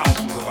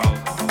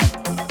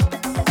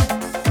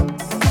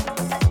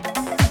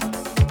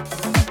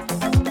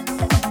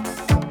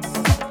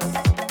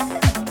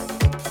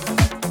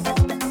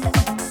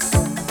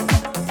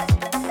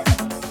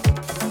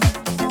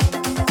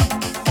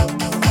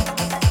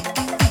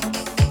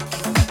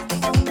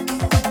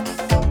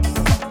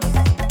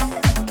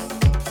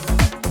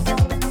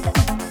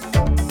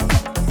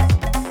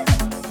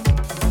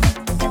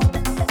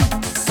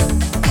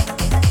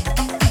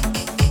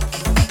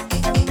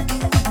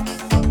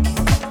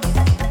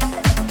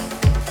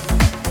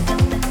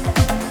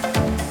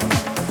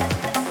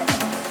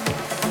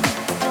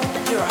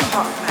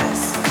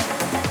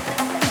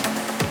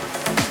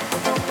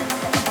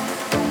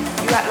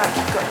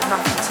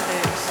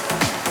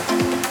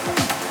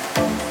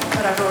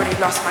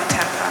 Lost my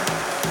temper.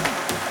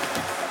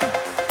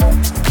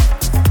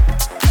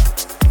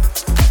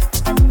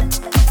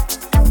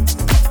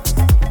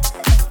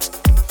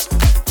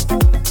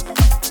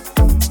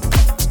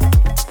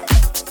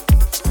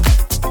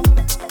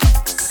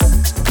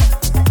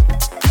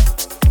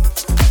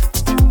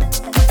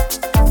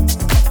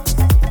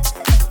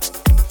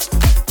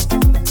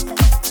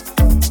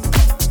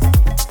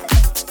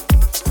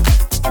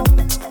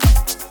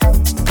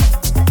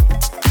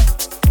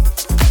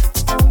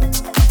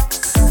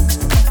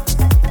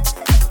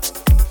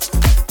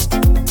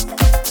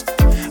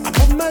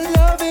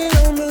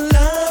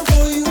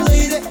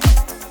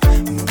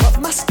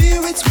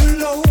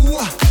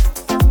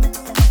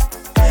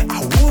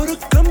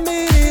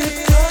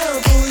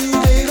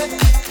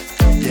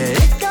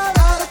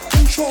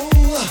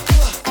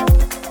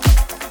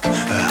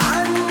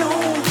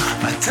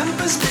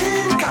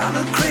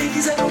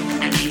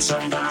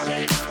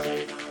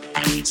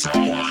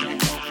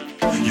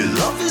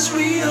 is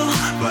real,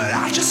 but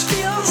I just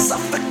feel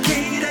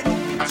suffocated.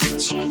 I feel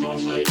so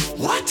lonely.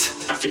 What?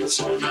 I feel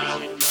so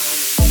lonely.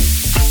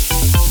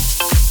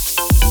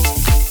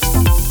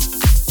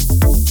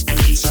 I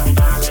need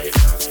somebody.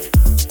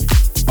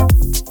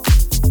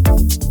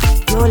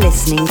 You're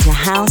listening to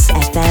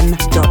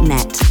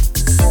ScCHFM062.net.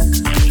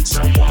 I need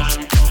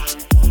someone.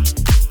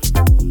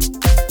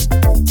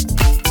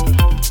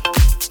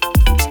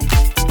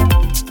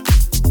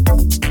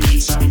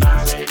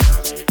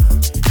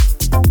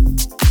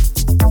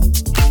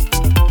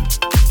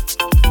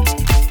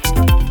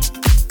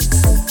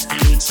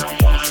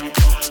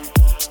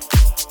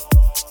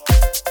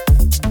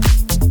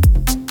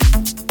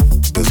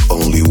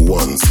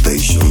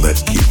 That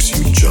keeps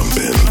you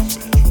jumping,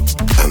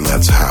 and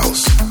that's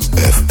House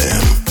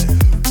FM,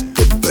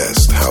 the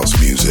best house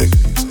music,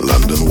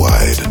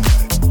 London-wide.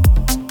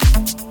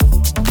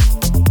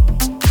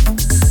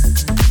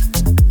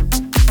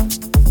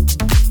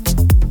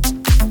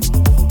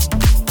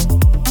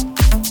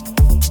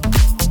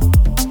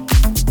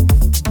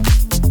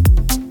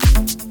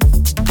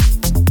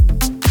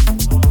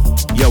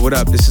 Yo, what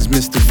up? This is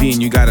Mr. V,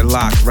 and you got it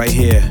locked right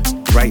here,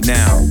 right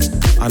now,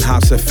 on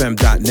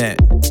housefm.net.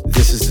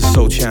 This is the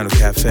Soul Channel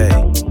Cafe.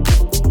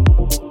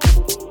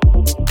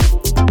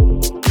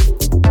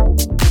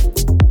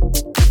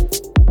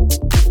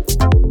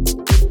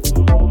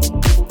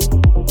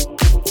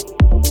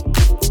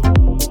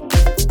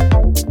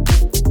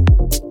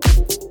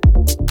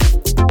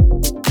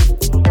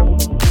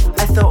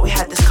 I thought we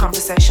had this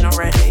conversation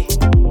already.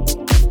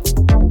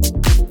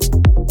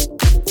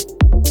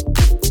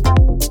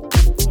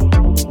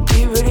 Do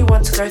you really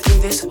want to go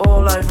through this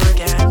all over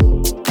again?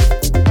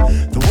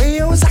 The way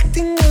I was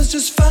acting was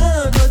just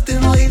fine, but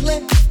then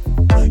lately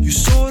you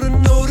sort of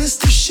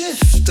noticed a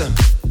shift.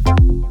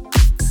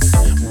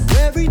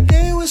 Every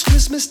day was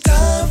Christmas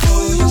time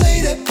for you,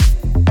 lady.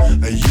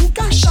 You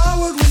got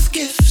showered with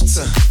gifts,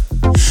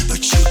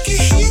 but you could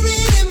hear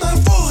it in my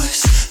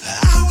voice.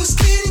 I was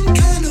getting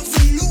kind of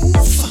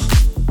aloof,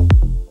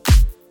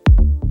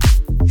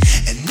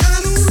 and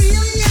I don't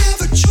really have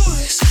a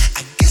choice.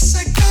 I guess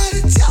I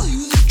gotta tell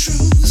you the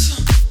truth.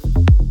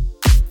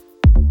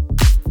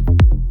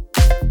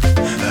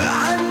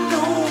 I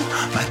know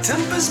my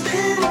temper's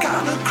been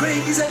kinda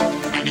crazy.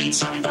 I need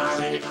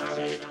somebody.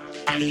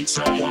 I need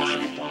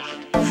someone.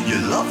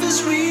 Your love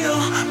is real,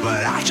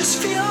 but I just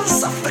feel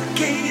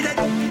suffocated.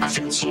 I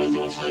feel so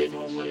lonely.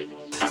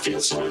 I feel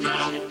so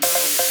lonely.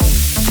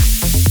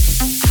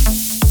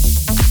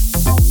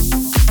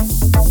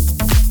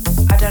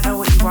 I don't know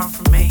what you want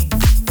from me.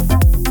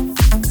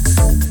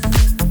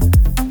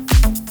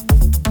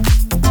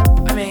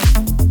 I mean,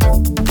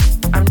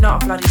 I'm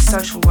not a bloody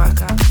social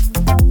worker.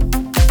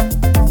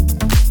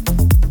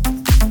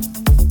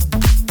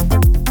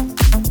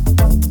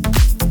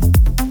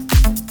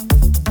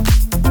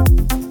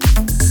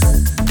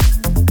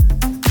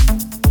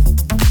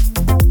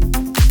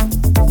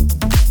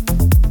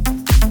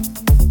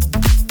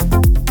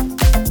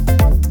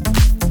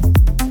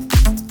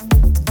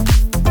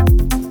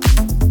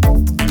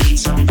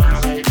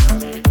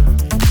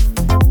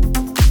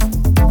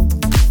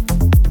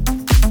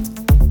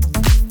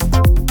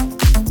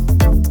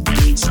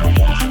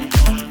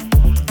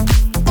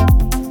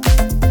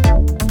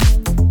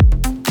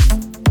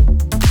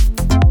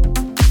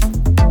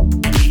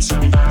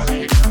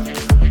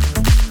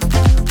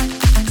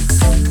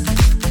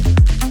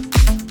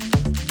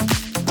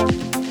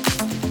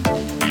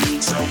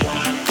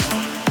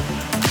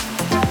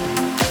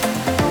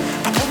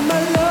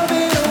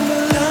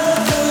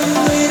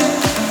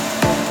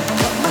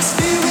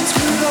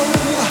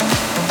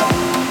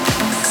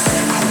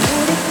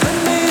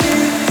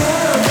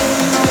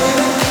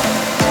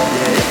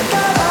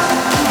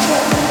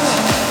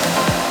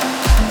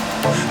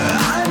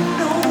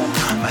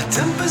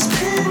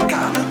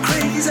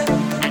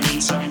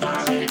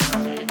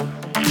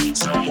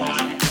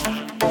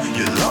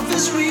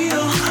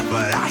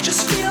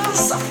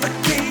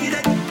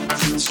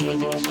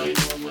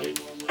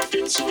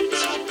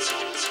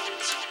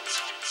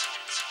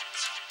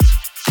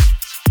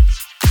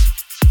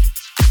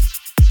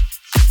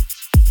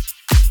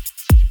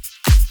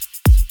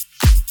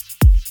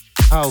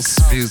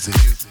 House music.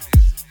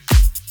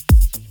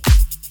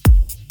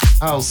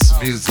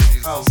 House music.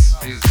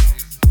 House music.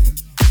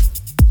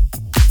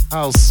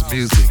 House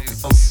music.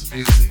 House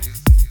music.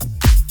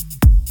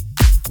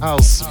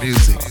 House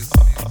music.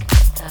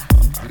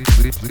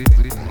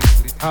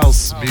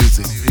 House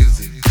music.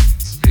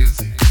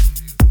 Music.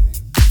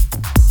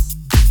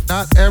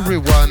 Not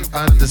everyone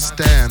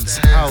understands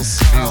house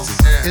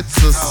music.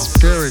 It's a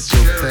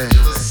spiritual thing,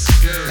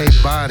 a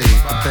body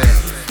thing,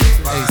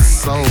 a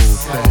soul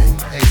thing,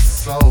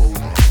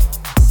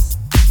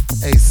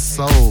 a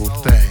soul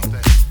thing.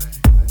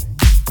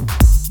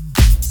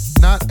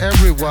 Not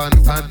everyone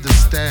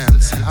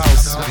understands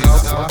house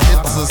music.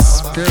 It's a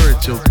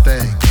spiritual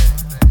thing,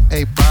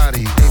 a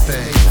body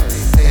thing,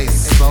 a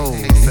soul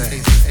thing,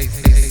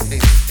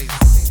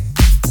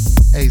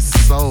 a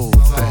soul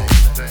thing.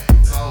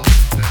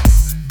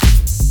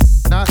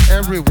 Not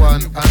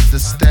everyone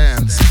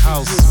understands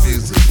house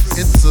music.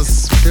 It's a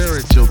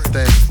spiritual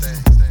thing,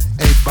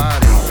 a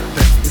body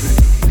thing,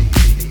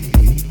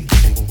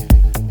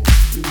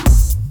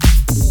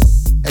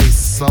 a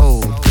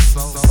soul.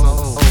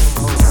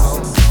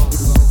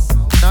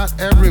 Not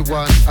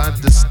everyone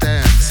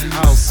understands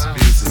house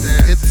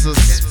music. It's a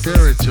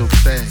spiritual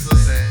thing,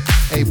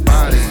 a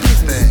body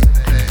thing,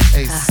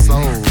 a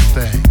soul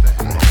thing,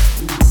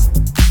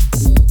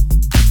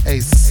 a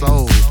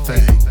soul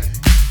thing.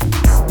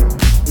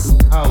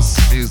 House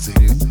music.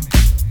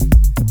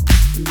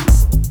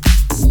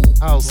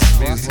 House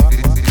music.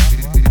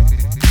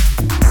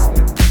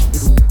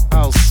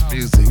 House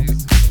music.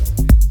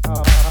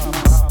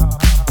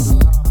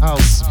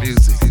 House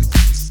music.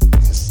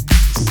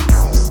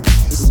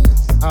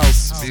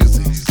 House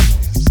music.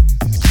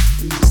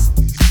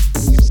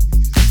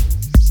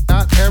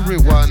 Not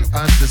everyone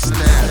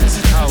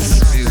understands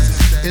house music.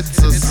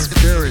 It's a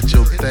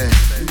spiritual thing.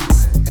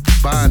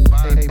 But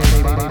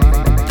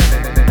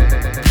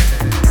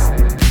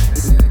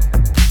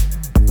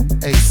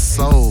a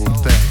soul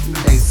thing,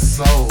 a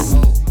soul.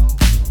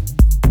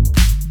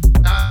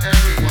 Not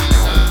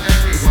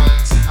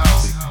everyone's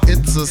house.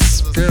 It's a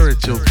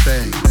spiritual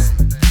thing,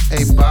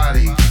 a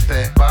body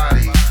thing,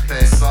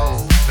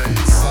 soul thing,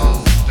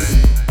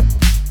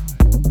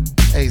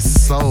 a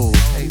soul.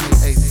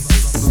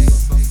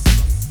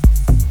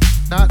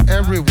 Not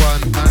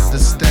everyone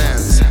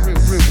understands.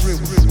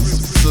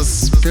 It's a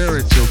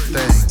spiritual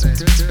thing,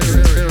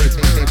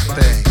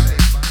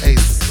 a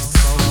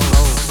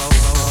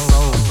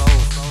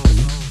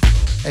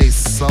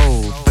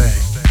soul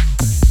thing.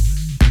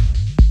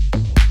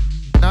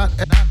 Not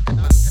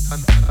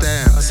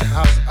understands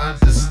how to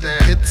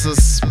understand. It's a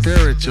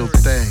spiritual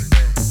thing.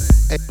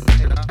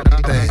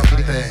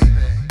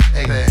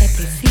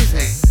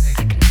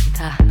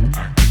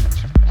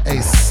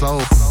 A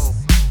soul.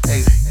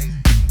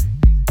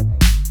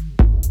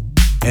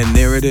 And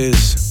there it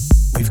is.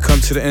 We've come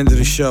to the end of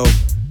the show.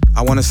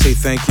 I want to say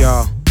thank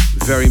y'all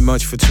very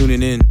much for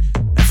tuning in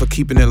and for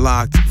keeping it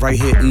locked right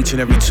here each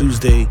and every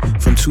Tuesday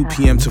from 2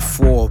 p.m. to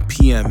 4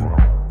 p.m.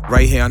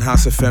 right here on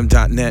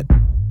housefm.net.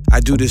 I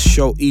do this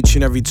show each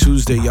and every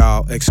Tuesday,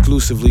 y'all,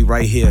 exclusively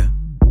right here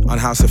on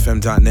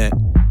housefm.net.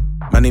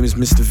 My name is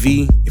Mr.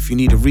 V. If you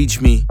need to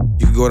reach me,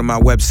 you can go to my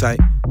website,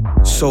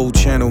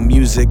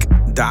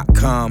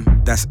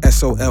 ScCHFM062.com. That's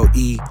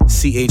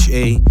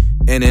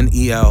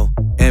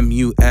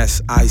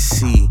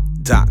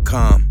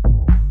SoulChannelmusic.com.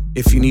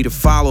 If you need to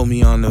follow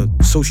me on the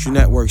social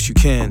networks, you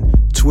can.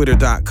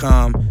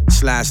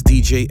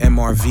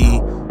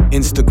 Twitter.com/DJMRV,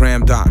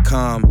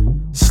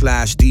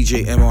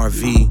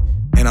 Instagram.com/DJMRV,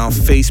 and on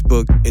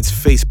Facebook, it's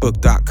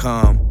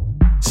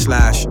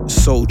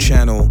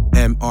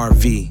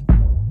Facebook.com/SoulChannelMRV.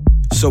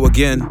 So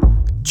again,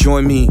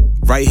 join me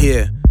right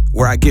here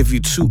where I give you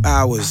 2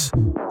 hours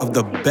of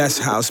the best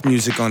house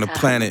music on the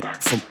planet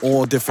from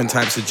all different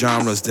types of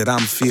genres that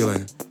I'm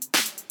feeling.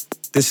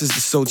 This is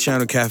the Soul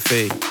Channel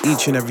Cafe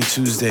each and every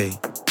Tuesday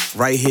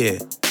right here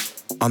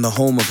on the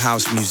home of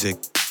house music.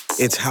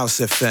 It's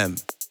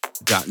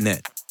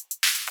housefm.net.